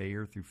FHA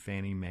or through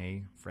Fannie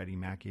Mae, Freddie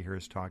Mac you hear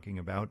us talking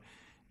about,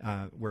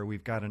 where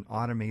we've got an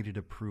automated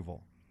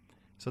approval.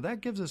 So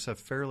that gives us a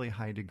fairly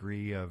high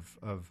degree of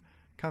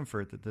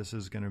comfort that this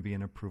is going to be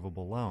an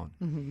approvable loan.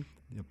 Mm-hmm.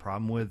 The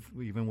problem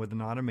even with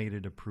an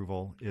automated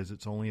approval is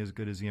it's only as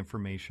good as the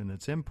information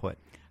that's input.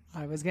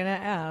 I was going to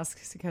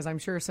ask, because I'm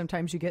sure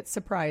sometimes you get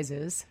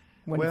surprises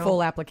when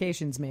full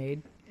application's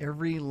made.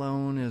 Every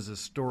loan is a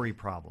story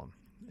problem,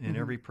 and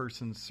every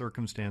person's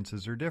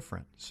circumstances are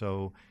different.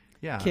 So,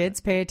 yeah.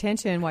 Kids, pay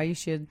attention why you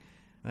should.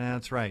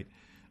 That's right.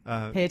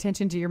 Pay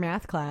attention to your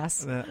math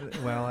class.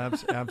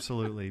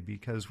 Absolutely,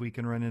 because we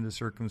can run into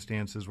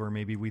circumstances where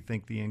maybe we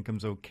think the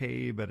income's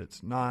okay, but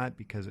it's not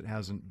because it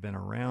hasn't been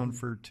around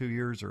for 2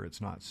 years or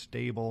it's not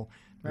stable.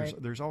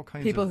 There's all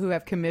kinds people of who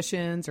have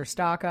commissions or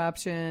stock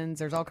options.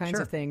 There's all kinds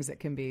of things that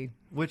can be,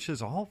 which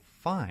is all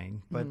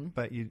fine,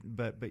 but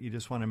you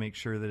just want to make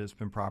sure that it's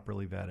been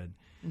properly vetted.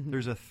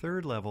 There's a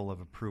third level of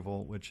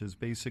approval, which is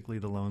basically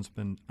the loan's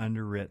been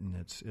underwritten.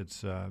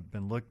 It's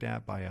been looked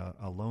at by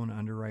a loan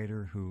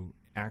underwriter who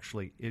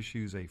actually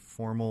issues a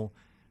formal,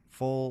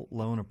 full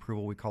loan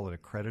approval. We call it a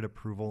credit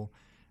approval.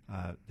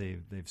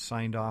 They've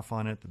signed off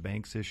on it. The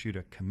bank's issued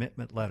a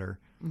commitment letter,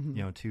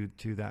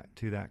 to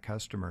that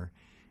customer,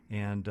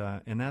 and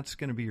that's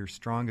going to be your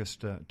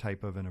strongest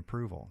type of an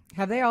approval.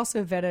 Have they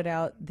also vetted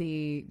out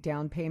the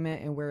down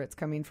payment and where it's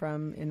coming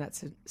from in that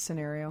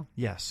scenario?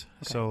 Yes.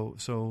 Okay.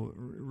 So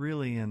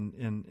really,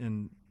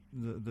 in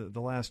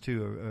the last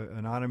two,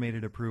 an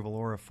automated approval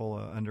or a full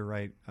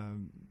underwrite.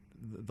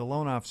 The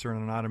loan officer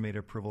in an automated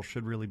approval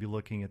should really be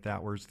looking at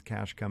that. Where's the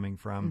cash coming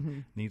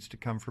from? Needs to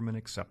come from an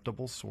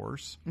acceptable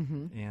source.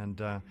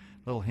 And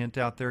little hint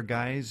out there,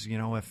 guys.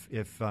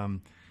 If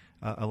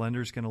a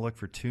lender's going to look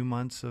for 2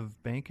 months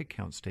of bank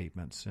account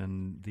statements,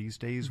 and these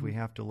days we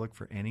have to look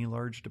for any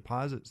large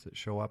deposits that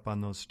show up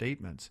on those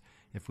statements.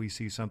 If we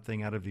see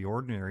something out of the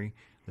ordinary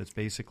that's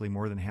basically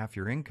more than half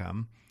your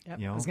income. I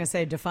was going to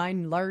say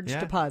define large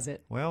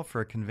deposit. Well,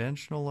 for a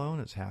conventional loan,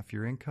 it's half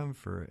your income.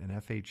 For an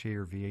FHA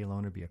or VA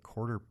loan, it'd be a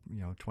quarter,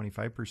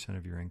 25%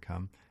 of your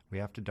income. We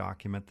have to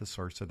document the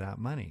source of that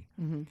money.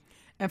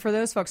 And for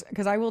those folks,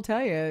 because I will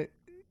tell you,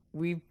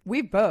 we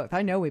both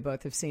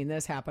have seen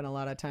this happen a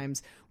lot of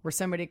times where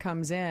somebody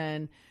comes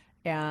in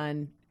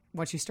and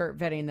once you start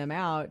vetting them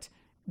out,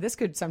 this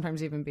could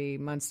sometimes even be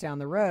months down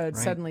the road.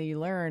 Right. Suddenly you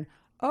learn,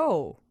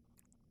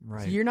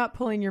 Right. So you're not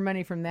pulling your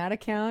money from that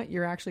account.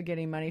 You're actually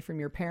getting money from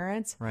your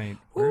parents. Right.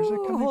 Where's it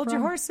coming hold from?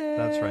 your horses.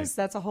 That's right.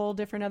 That's a whole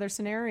different other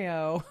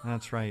scenario.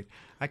 That's right.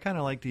 I kind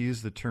of like to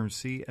use the term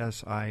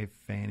CSI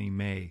Fannie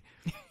Mae.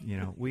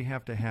 We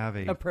have to have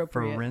a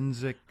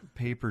forensic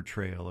paper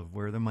trail of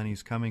where the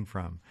money's coming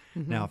from.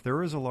 Now, if there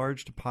was a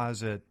large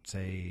deposit,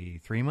 say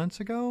 3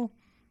 months ago,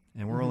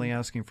 and we're only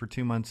asking for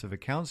 2 months of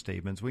account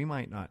statements, we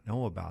might not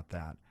know about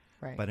that.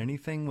 Right. But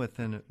anything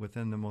within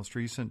the most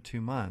recent 2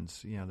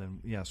 months,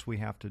 then yes, we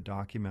have to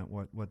document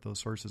what those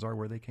sources are,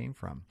 where they came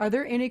from. Are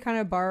there any kind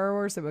of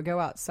borrowers that would go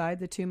outside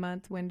the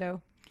 2-month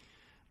window?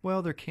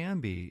 Well, there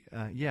can be,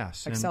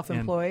 yes. Like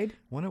self-employed?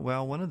 One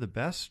of the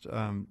best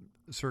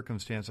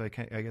circumstances,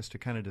 I guess, to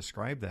kind of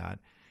describe that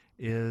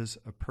is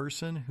a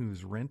person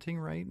who's renting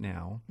right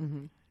now,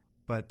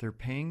 but they're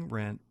paying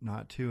rent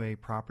not to a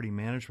property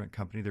management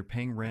company. They're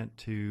paying rent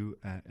to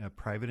a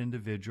private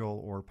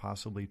individual or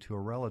possibly to a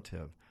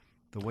relative.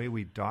 The way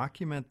we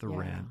document the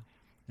rent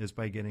is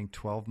by getting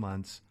 12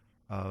 months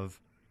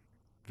of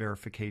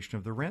verification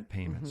of the rent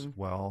payments.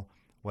 Well,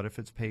 what if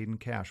it's paid in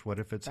cash? What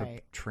if it's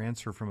a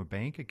transfer from a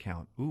bank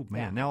account? Ooh,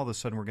 man, now all of a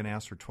sudden we're going to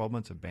ask for 12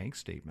 months of bank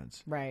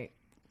statements. Right.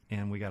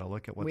 And we got to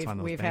look at what's on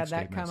those bank statements. We've statements.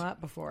 had that come up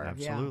before.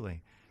 Absolutely.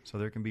 Yeah. So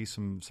there can be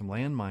some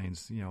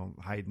landmines,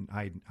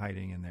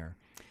 hiding in there.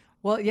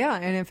 Well, yeah,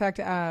 and in fact,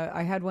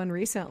 I had one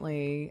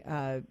recently.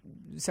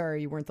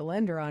 Sorry, you weren't the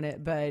lender on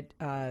it, but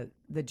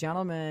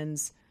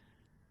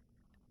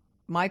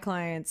my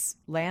client's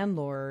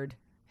landlord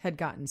had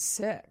gotten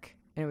sick,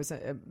 and it was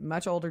a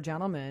much older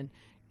gentleman,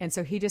 and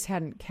so he just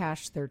hadn't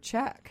cashed their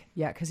check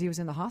yet because he was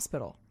in the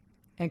hospital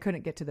and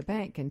couldn't get to the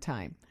bank in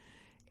time,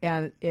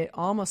 and it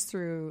almost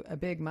threw a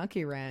big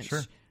monkey wrench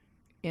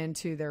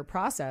into their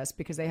process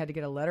because they had to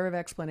get a letter of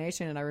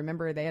explanation. And I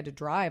remember they had to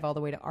drive all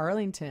the way to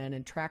Arlington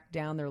and track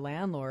down their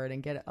landlord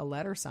and get a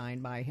letter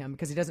signed by him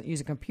because he doesn't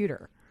use a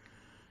computer.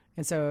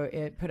 And so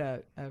it put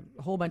a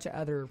whole bunch of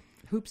other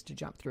hoops to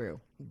jump through.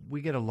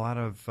 We get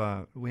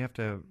we have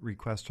to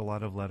request a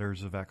lot of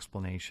letters of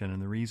explanation.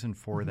 And the reason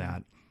for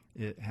that,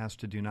 it has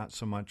to do not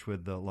so much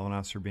with the loan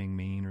officer being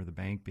mean or the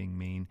bank being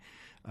mean.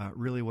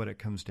 Really what it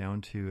comes down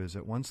to is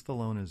that once the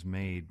loan is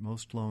made,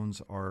 most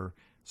loans are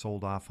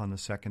sold off on the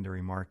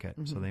secondary market.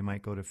 So they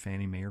might go to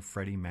Fannie Mae or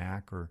Freddie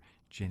Mac or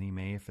Ginnie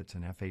Mae if it's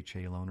an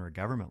FHA loan or a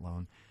government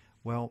loan.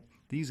 Well,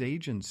 these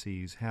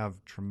agencies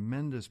have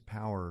tremendous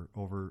power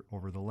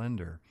over the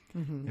lender.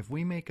 If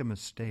we make a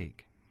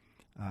mistake,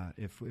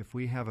 if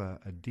we have a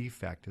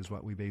defect is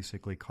what we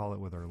basically call it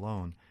with our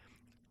loan,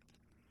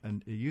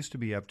 and it used to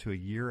be up to a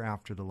year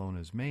after the loan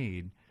is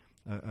made,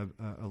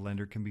 a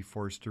lender can be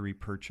forced to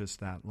repurchase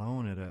that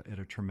loan at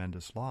a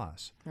tremendous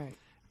loss. Right.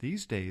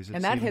 These days,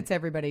 and that hits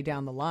everybody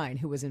down the line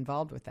who was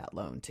involved with that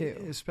loan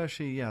too.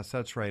 Especially, yes,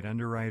 that's right.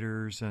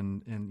 Underwriters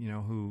and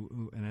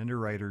who an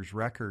underwriter's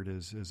record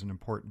is an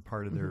important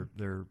part of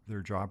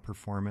their job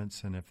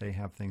performance. And if they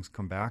have things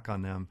come back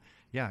on them,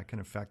 it can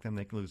affect them.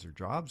 They can lose their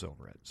jobs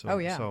over it. So,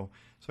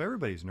 so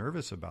everybody's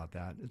nervous about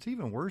that. It's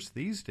even worse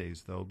these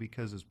days though,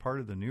 because as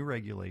part of the new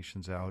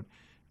regulations out,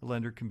 a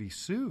lender can be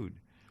sued,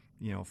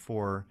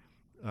 for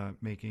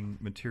making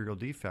material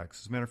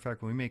defects. As a matter of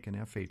fact, when we make an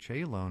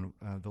FHA loan,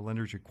 the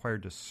lender is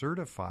required to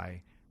certify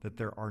that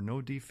there are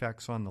no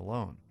defects on the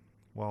loan.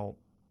 Well,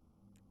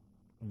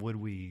 would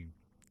we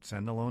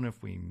send the loan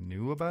if we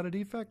knew about a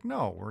defect?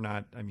 No, we're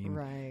not. I mean,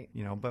 right.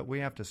 But we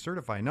have to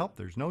certify, nope,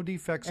 there's no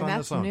defects and on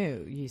this loan. And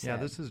that's new, you said. Yeah,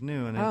 this is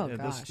new, and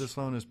this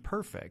loan is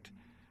perfect.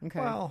 Okay.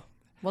 Well,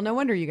 no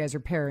wonder you guys are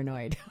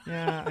paranoid.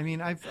 Yeah, I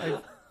mean,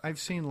 I've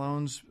seen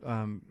loans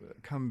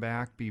come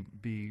back,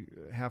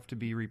 have to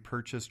be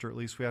repurchased, or at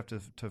least we have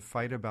to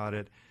fight about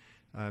it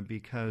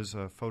because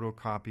a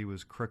photocopy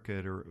was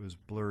crooked or it was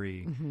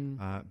blurry.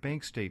 Mm-hmm.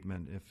 Bank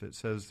statement, if it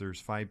says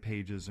there's 5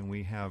 pages and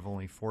we have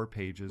only 4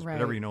 pages, right.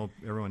 but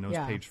everyone knows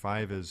page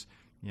 5 is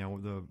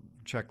the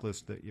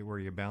checklist where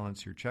you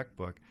balance your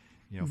checkbook.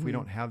 If we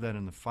don't have that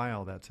in the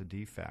file, that's a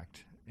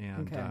defect.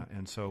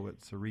 And so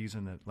it's a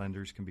reason that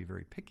lenders can be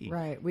very picky.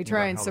 Right. We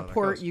try and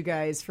support you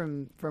guys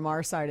from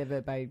our side of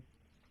it by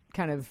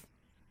kind of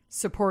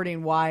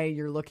supporting why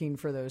you're looking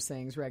for those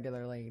things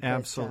regularly.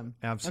 Absolutely.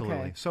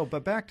 Okay. So,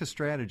 but back to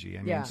strategy.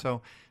 I mean,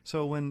 so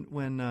when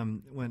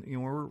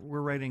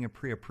we're writing a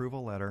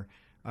pre-approval letter,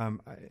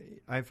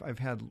 I've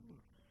had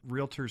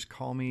realtors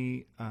call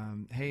me,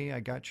 hey, I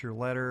got your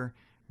letter.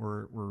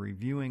 We're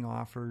reviewing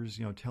offers.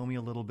 Tell me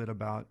a little bit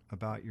about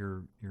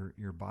your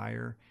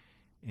buyer.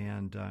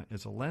 And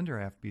as a lender,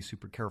 I have to be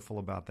super careful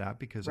about that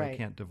because I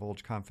can't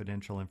divulge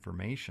confidential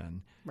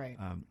information. Right.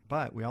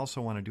 But we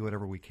also want to do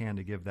whatever we can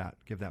to give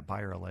that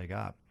buyer a leg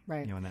up.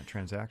 Right. In that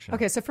transaction.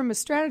 Okay, so from a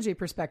strategy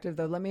perspective,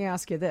 though, let me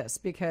ask you this,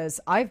 because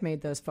I've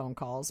made those phone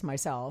calls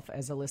myself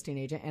as a listing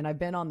agent, and I've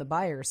been on the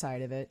buyer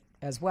side of it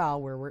as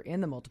well, where we're in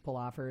the multiple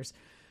offers.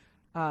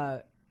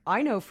 I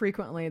know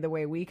frequently the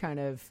way we kind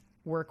of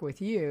work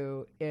with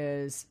you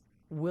is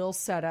we'll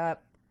set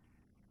up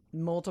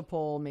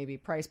multiple maybe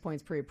price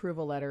points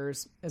pre-approval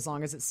letters as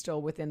long as it's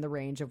still within the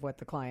range of what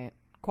the client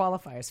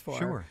qualifies for.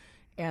 Sure.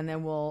 And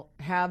then we'll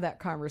have that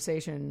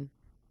conversation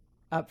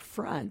up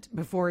front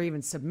before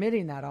even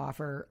submitting that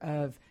offer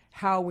of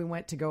how we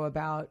went to go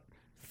about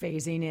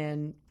phasing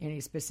in any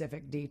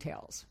specific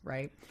details,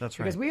 right? That's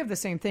right. Because we have the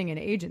same thing in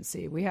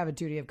agency. We have a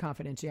duty of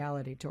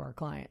confidentiality to our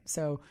client.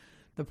 So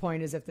the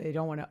point is if they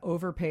don't want to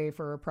overpay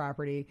for a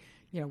property,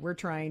 we're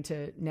trying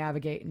to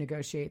navigate and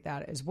negotiate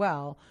that as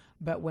well.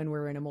 But when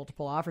we're in a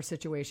multiple offer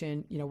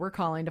situation, we're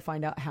calling to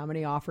find out how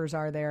many offers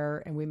are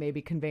there, and we may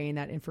be conveying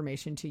that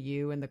information to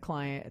you and the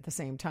client at the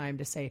same time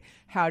to say,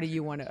 how do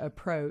you want to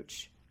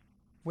approach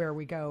where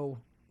we go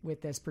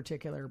with this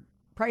particular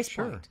price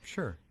point?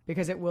 Sure.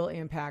 Because it will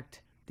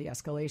impact the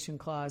escalation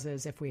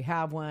clauses if we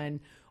have one,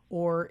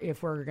 or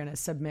if we're going to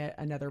submit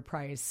another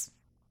price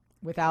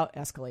without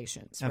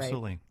escalations.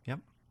 Absolutely. Right? Yep.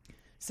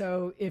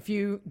 So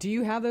do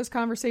you have those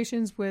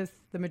conversations with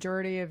the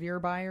majority of your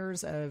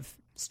buyers of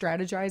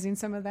strategizing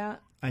some of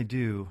that? I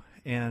do.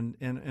 And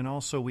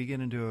also we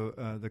get into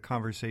the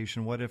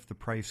conversation, what if the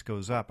price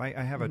goes up?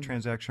 I have a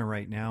transaction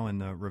right now in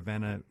the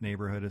Ravenna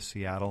neighborhood of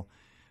Seattle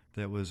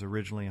that was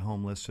originally a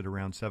home listed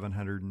around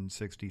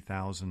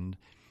 $760,000.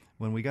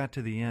 When we got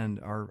to the end,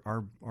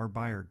 our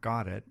buyer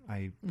got it.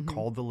 I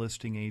called the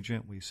listing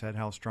agent. We said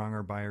how strong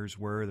our buyers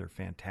were. They're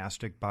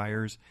fantastic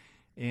buyers.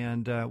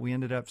 And we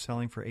ended up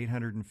selling for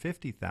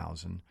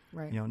 $850,000,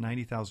 right.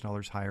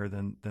 $90,000 higher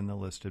than the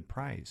listed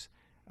price.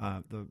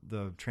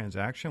 The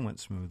transaction went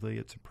smoothly.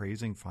 It's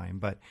appraising fine.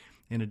 But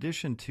in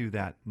addition to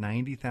that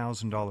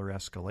 $90,000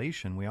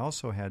 escalation, we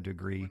also had to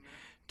agree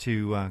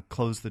to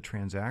close the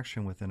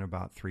transaction within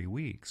about 3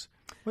 weeks,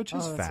 which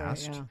is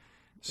fast. Right, yeah.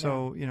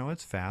 So,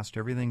 it's fast.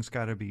 Everything's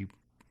got to be,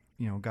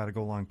 got to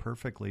go along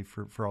perfectly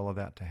for all of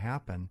that to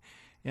happen.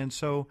 And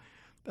so,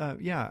 I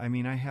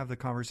have the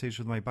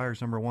conversation with my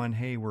buyers. Number one,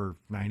 hey, we're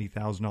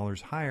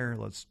 $90,000 higher.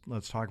 Let's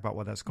talk about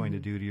what that's going to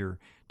do to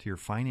your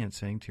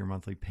financing, to your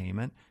monthly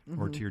payment,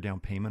 or to your down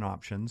payment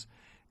options.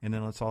 And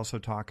then let's also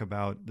talk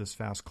about this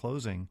fast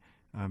closing,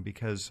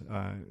 because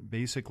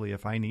basically,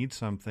 if I need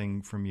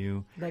something from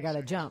you, they got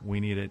to jump. We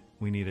need it.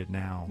 We need it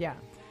now. Yeah.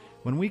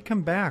 When we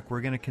come back,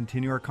 we're going to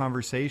continue our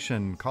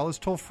conversation. Call us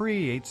toll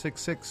free,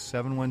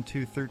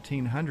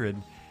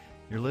 866-712-1300.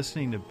 You're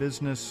listening to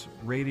Business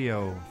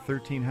Radio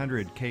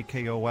 1300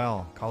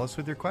 KKOL. Call us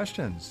with your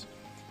questions.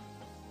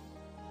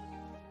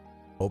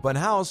 Open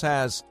House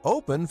has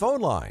open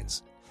phone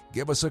lines.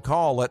 Give us a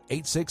call at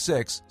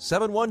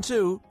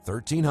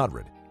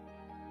 866-712-1300.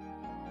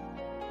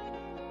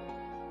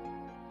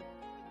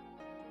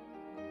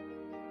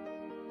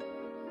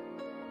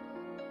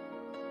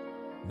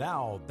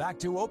 Now, back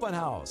to Open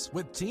House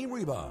with Team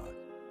Reba.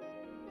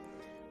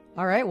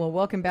 All right, well,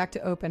 welcome back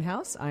to Open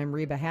House. I'm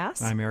Reba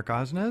Haas. I'm Eric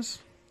Osnes.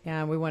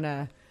 And we want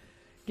to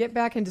get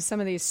back into some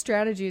of these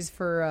strategies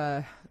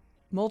for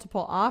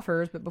multiple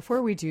offers. But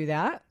before we do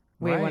that,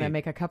 we want to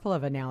make a couple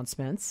of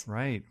announcements.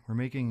 Right. We're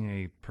making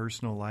a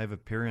personal live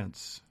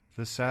appearance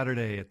this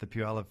Saturday at the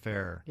Puyallup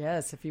Fair.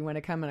 Yes, if you want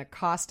to come and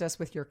accost us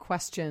with your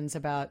questions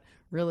about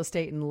real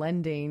estate and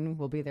lending,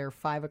 we'll be there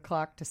 5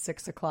 o'clock to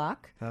 6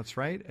 o'clock. That's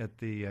right, at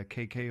the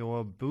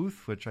KKOL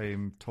booth, which I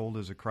am told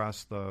is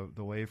across the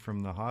way from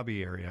the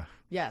hobby area.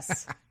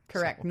 Yes,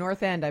 correct.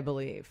 North End, I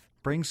believe.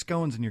 Bring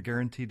scones and you're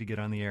guaranteed to get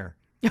on the air.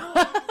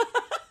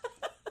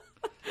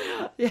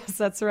 Yes,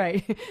 that's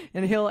right.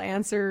 And he'll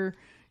answer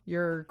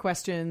your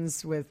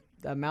questions with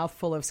a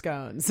mouthful of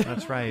scones.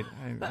 That's right.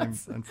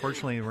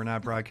 Unfortunately, we're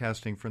not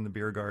broadcasting from the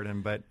beer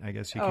garden, but I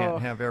guess you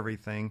can't have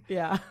everything.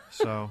 Yeah.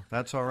 So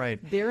that's all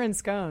right. Beer and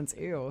scones.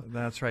 Ew.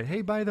 That's right.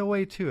 Hey, by the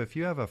way, too, if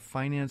you have a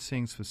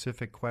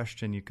financing-specific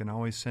question, you can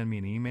always send me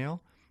an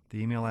email.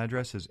 The email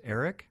address is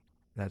Eric,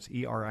 that's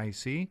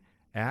ERIC,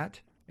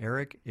 at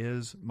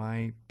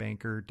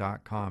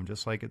ericismybanker.com,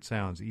 just like it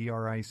sounds.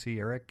 ERIC,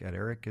 Eric, at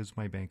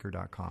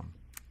ericismybanker.com.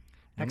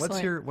 And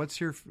Excellent. what's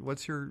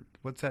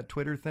that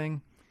Twitter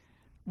thing?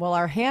 Well,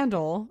 our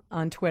handle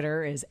on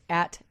Twitter is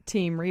at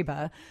Team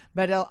Reba.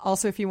 But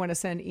also, if you want to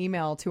send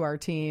email to our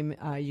team,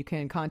 you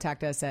can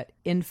contact us at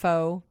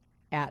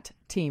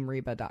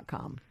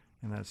info@teamreba.com.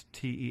 And that's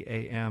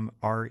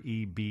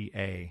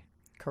TEAMREBA.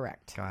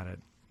 Correct. Got it.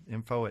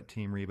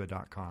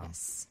 info@teamreba.com.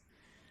 Yes.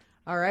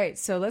 All right.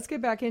 So let's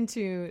get back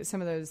into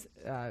some of those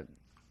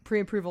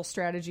pre-approval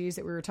strategies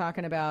that we were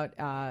talking about.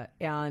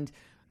 And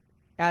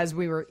as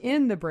we were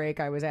in the break,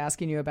 I was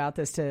asking you about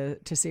this to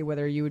see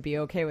whether you would be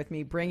okay with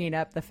me bringing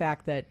up the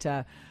fact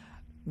that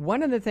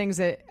one of the things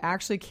that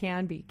actually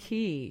can be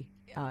key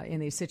in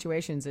these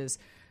situations is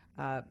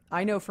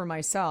I know for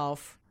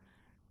myself,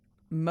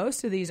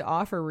 most of these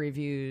offer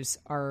reviews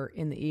are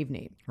in the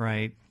evening.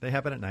 Right. They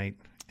happen at night.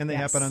 And they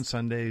happen on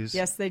Sundays.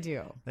 Yes, they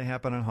do. They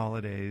happen on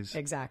holidays.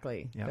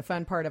 Exactly. Yep. The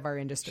fun part of our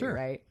industry, Sure.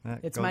 right? That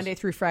It's goes- Monday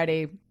through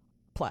Friday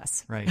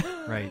plus. Right,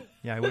 right.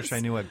 Yeah, I wish I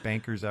knew what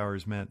banker's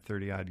hours meant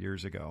 30-odd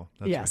years ago.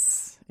 That's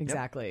Yes,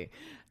 exactly.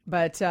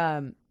 But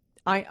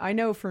I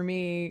know for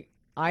me,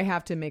 I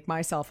have to make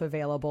myself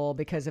available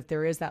because if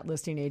there is that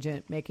listing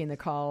agent making the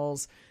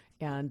calls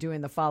and doing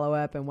the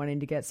follow-up and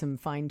wanting to get some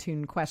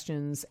fine-tuned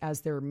questions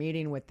as they're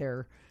meeting with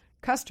their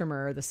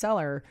customer, the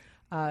seller,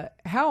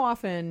 how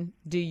often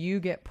do you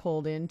get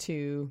pulled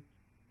into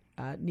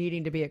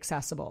needing to be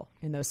accessible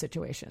in those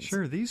situations?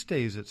 Sure. These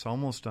days, it's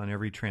almost on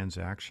every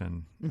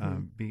transaction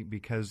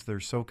because they're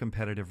so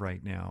competitive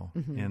right now,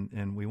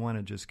 and we want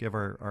to just give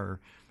our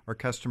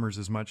customers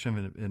as much of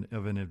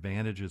an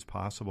advantage as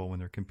possible when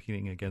they're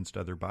competing against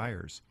other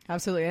buyers.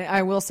 Absolutely. And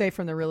I will say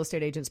from the real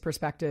estate agent's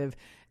perspective,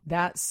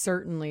 that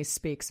certainly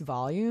speaks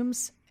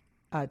volumes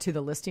to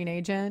the listing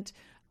agent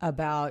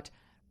about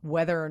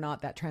whether or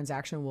not that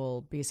transaction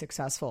will be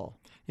successful.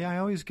 Yeah, I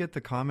always get the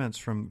comments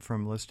from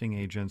listing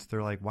agents.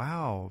 They're like,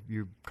 "Wow,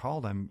 you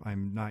called.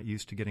 I'm not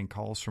used to getting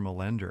calls from a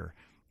lender."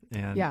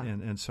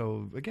 And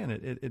so again,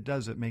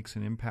 it makes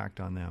an impact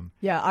on them.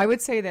 Yeah, I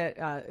would say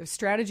that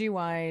strategy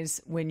wise,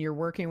 when you're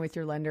working with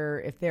your lender,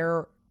 if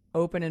they're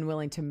open and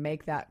willing to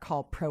make that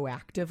call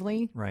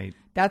proactively, Right.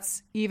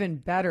 that's even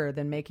better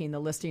than making the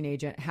listing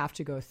agent have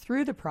to go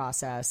through the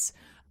process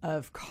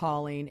of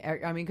calling.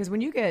 I mean, because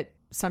when you get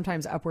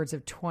sometimes upwards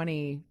of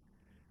 20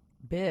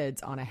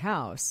 bids on a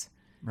house,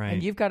 Right.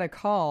 and you've got to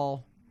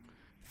call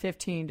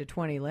 15 to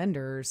 20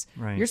 lenders,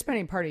 Right. you're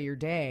spending part of your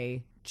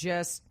day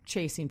just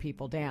chasing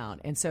people down.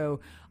 And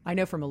so I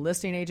know from a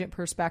listing agent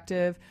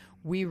perspective,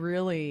 we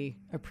really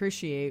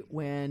appreciate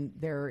when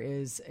there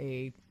is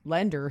a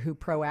lender who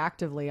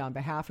proactively on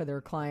behalf of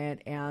their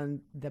client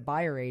and the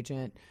buyer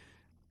agent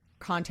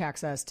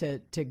contacts us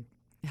to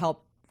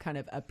help kind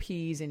of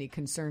appease any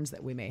concerns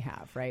that we may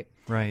have, right?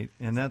 Right,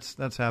 and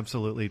that's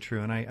absolutely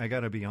true. And I got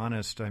to be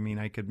honest. I mean,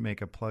 I could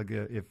make a plug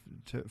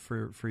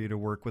for you to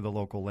work with a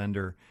local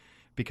lender,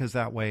 because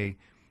that way,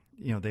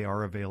 they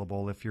are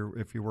available. If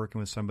you're working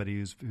with somebody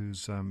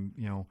who's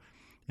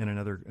in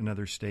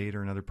another state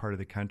or another part of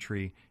the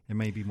country, it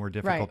may be more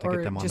difficult to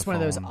get them on the phone. Or just one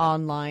of those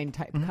online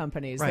type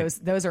companies. Right.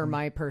 Those are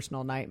my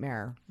personal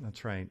nightmare.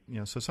 That's right.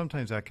 So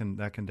sometimes that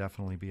can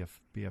definitely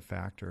be a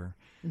factor.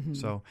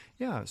 So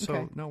yeah. So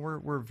Okay. no,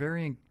 we're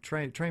very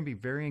try and be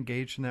very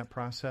engaged in that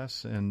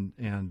process and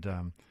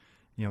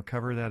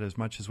cover that as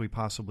much as we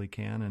possibly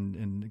can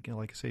and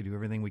like I say, do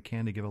everything we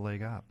can to give a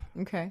leg up.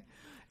 Okay.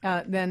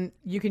 Then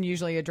you can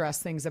usually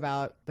address things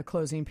about the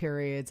closing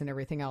periods and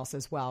everything else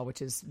as well,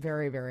 which is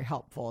very, very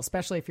helpful,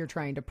 especially if you're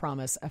trying to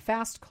promise a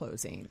fast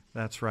closing.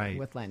 That's right.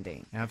 With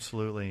lending.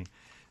 Absolutely.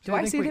 Do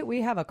I see that we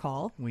have a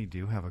call? We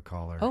do have a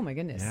caller. Oh, my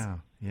goodness.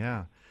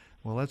 Yeah.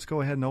 Well, let's go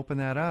ahead and open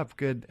that up.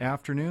 Good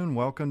afternoon.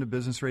 Welcome to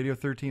Business Radio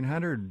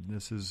 1300.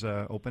 This is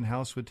Open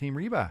House with Team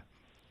Reba.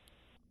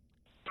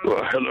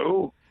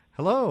 Hello.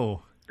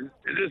 Hello. Is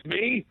this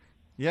me?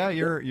 Yeah,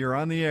 you're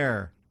on the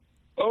air.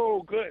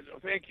 Oh, good. Oh,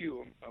 thank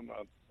you. I'm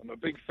a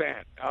big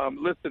fan.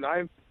 Listen,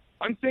 I'm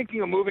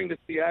thinking of moving to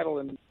Seattle,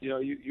 and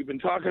you've been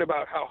talking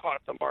about how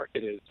hot the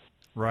market is.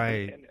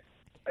 Right. And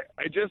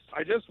I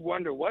just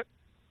wonder what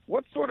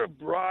sort of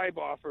bribe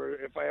offer,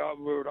 if I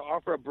were to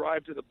offer a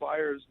bribe to the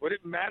buyers, would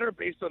it matter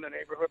based on the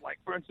neighborhood? Like,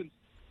 for instance,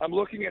 I'm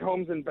looking at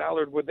homes in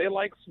Ballard. Would they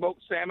like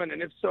smoked salmon?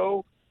 And if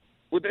so,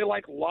 would they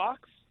like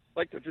lox,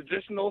 like the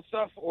traditional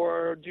stuff,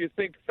 or do you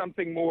think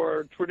something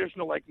more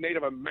traditional, like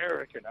Native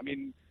American? I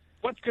mean,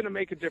 what's going to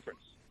make a difference?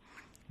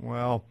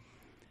 Well,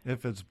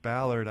 if it's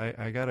Ballard,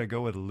 I got to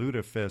go with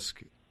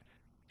lutefisk,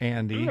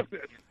 Andy.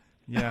 Lutefisk.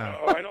 Yeah.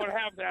 Oh, I don't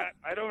have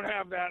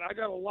that. I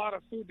got a lot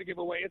of food to give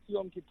away. It's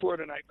Yom Kippur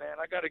tonight, man.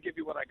 I got to give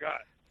you what I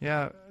got.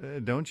 Yeah.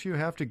 Don't you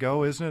have to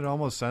go? Isn't it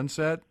almost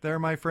sunset there,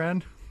 my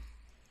friend?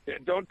 Yeah,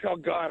 don't tell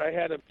God I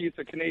had a piece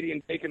of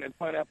Canadian bacon and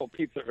pineapple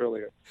pizza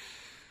earlier.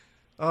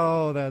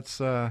 Oh, that's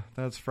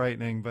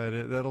frightening,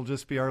 but that'll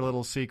just be our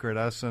little secret,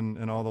 us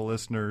and all the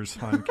listeners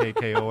on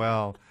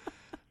KKOL.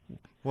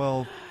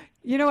 Well,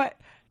 you know what?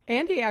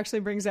 Andy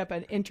actually brings up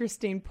an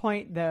interesting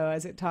point, though,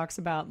 as it talks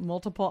about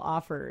multiple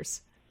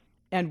offers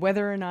and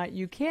whether or not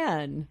you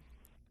can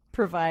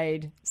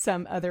provide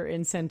some other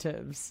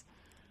incentives.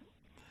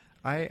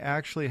 I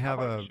actually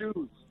have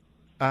shoes?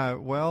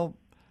 I'm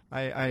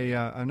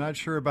not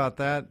sure about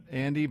that,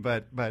 Andy,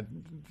 but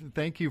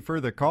thank you for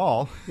the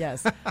call.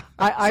 Yes.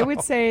 I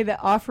would say that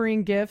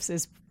offering gifts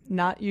is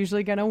not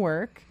usually going to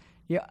work.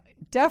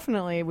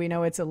 Definitely, we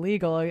know it's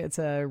illegal. It's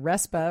a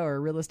RESPA, or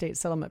Real Estate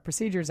Settlement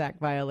Procedures Act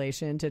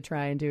violation, to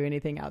try and do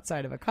anything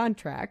outside of a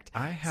contract.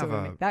 So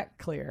we make that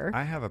clear.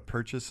 I have a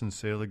purchase and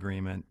sale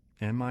agreement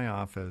in my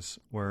office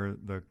where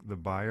the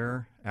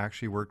buyer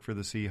actually worked for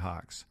the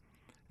Seahawks.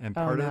 And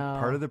part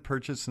of the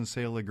purchase and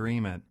sale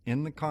agreement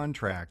in the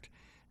contract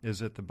is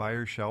that the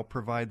buyer shall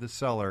provide the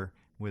seller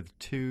with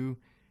 2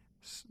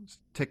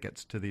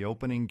 tickets to the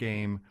opening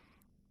game,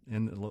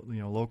 in the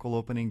local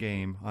opening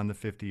game on the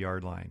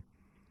 50-yard line.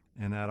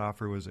 And that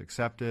offer was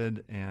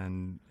accepted,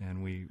 and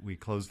we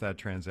closed that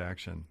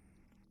transaction.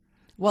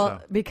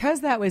 Well, because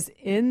that was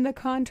in the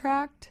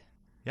contract,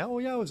 it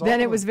was.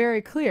 Then it was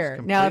very clear.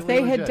 Now, if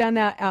they had done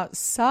that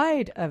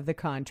outside of the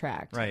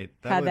contract, right,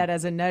 that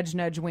as a nudge,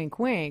 nudge, wink,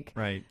 wink,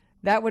 right,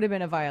 that would have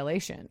been a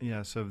violation.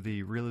 Yes, of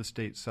the Real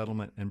Estate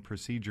Settlement and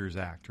Procedures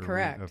Act, or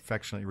correct,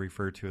 affectionately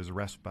referred to as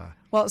RESPA.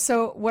 Well,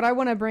 so what I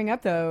want to bring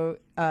up, though,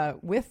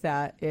 with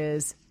that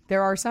is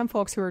there are some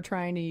folks who are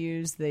trying to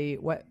use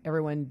what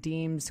everyone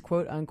deems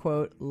 "quote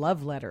unquote"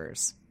 love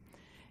letters,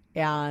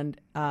 and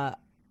I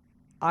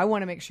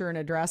want to make sure and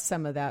address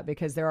some of that,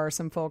 because there are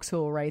some folks who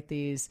will write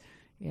these,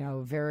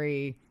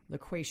 very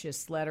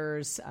loquacious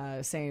letters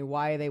saying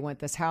why they want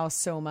this house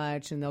so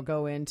much, and they'll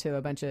go into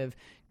a bunch of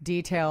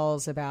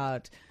details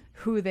about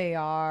who they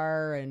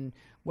are and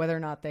whether or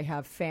not they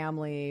have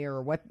family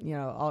or what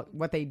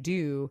they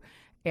do,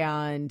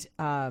 and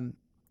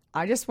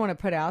I just want to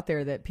put out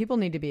there that people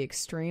need to be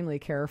extremely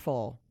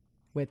careful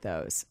with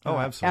those. Oh,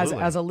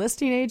 absolutely. As a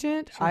listing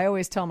agent, sure. I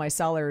always tell my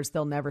sellers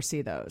they'll never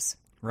see those.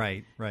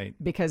 Right.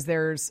 Because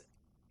there's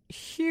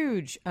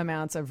huge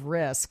amounts of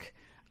risk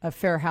of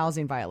fair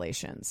housing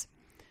violations.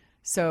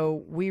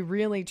 So we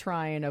really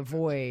try and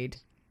avoid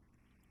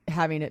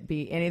having it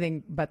be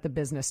anything but the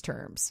business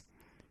terms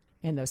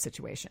in those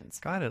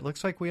situations. Got it.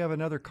 Looks like we have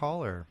another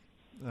caller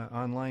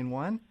on line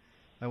 1.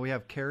 We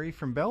have Carrie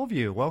from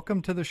Bellevue.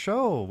 Welcome to the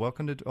show.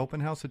 Welcome to Open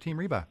House with Team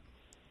Reba.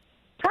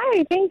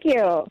 Hi, thank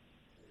you.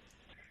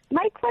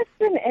 My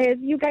question is,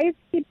 you guys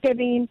keep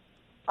giving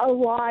a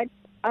lot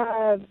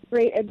of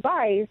great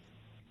advice.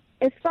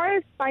 As far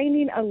as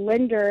finding a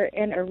lender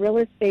and a real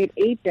estate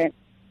agent,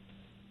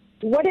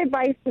 what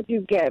advice would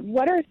you give?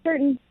 What are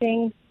certain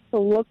things to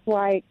look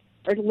like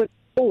or to look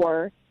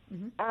for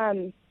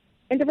in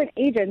different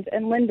agents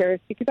and lenders?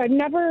 Because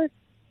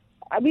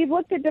we've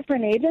looked at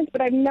different agents,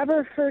 but I've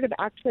never heard of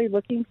actually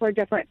looking for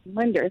different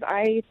lenders.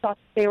 I thought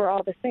they were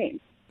all the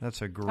same.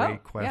 That's a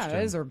great question. Yeah,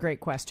 that is a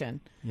great question.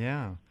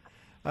 Yeah.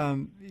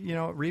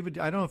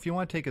 Reba, I don't know if you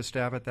want to take a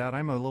stab at that.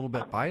 I'm a little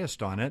bit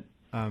biased on it.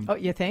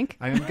 You think?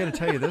 I'm going to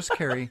tell you this,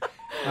 Carrie.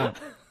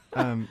 Up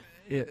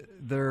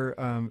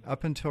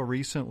until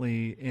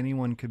recently,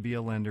 anyone could be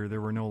a lender.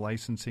 There were no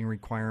licensing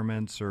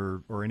requirements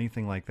or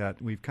anything like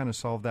that. We've kind of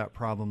solved that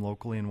problem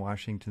locally in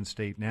Washington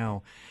State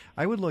now.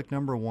 I would look,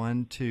 number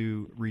one,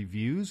 to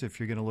reviews. If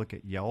you're going to look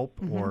at Yelp,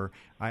 or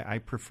I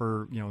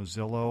prefer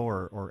Zillow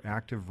or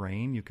Active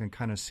Rain. You can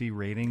kind of see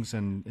ratings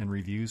and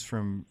reviews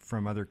from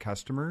other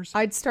customers.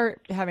 I'd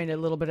start having a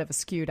little bit of a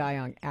skewed eye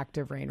on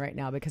Active Rain right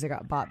now because it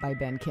got bought by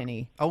Ben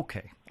Kinney.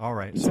 Okay, all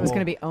right. So it's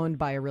going to be owned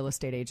by a real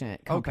estate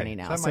agent company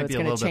now. So it's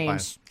going to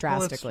change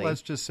drastically.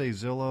 Let's just say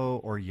Zillow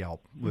or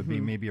Yelp would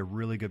be maybe a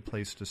really good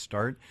place to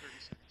start.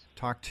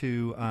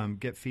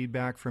 Get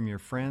feedback from your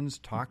friends.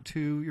 Talk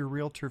to your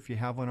realtor if you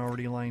have one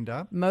already lined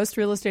up. Most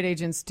real estate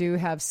agents do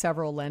have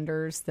several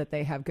lenders that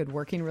they have good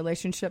working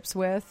relationships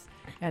with,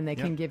 and they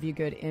can give you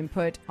good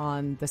input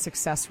on the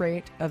success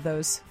rate of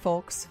those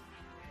folks.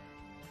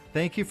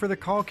 Thank you for the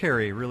call,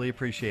 Carrie. Really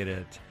appreciate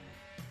it.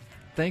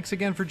 Thanks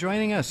again for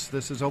joining us.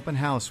 This is Open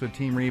House with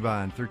Team Reba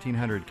on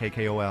 1300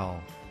 KKOL.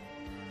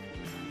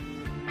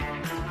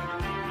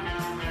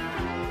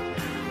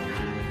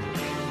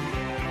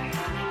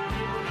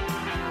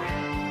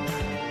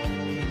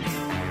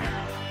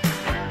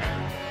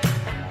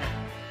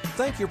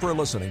 Thank you for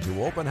listening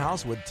to Open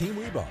House with Team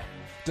Reba.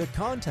 To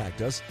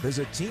contact us,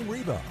 visit Team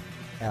Reba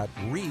at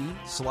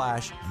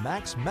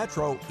re/Max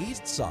Metro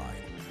Eastside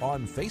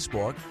on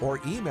Facebook or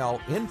email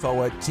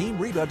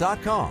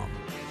info@teamreba.com.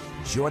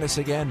 Join us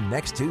again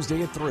next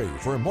Tuesday at 3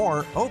 for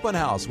more Open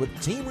House with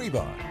Team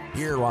Reba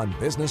here on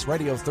Business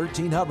Radio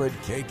 1300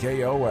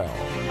 KKOL.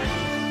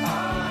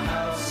 Our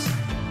house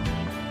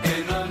is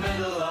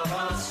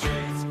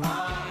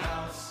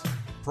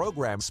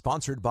program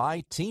sponsored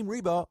by Team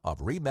Reba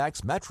of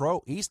RE/MAX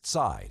Metro East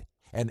Side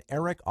and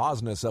Eric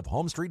Osnes of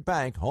Home Street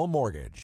Bank Home Mortgage.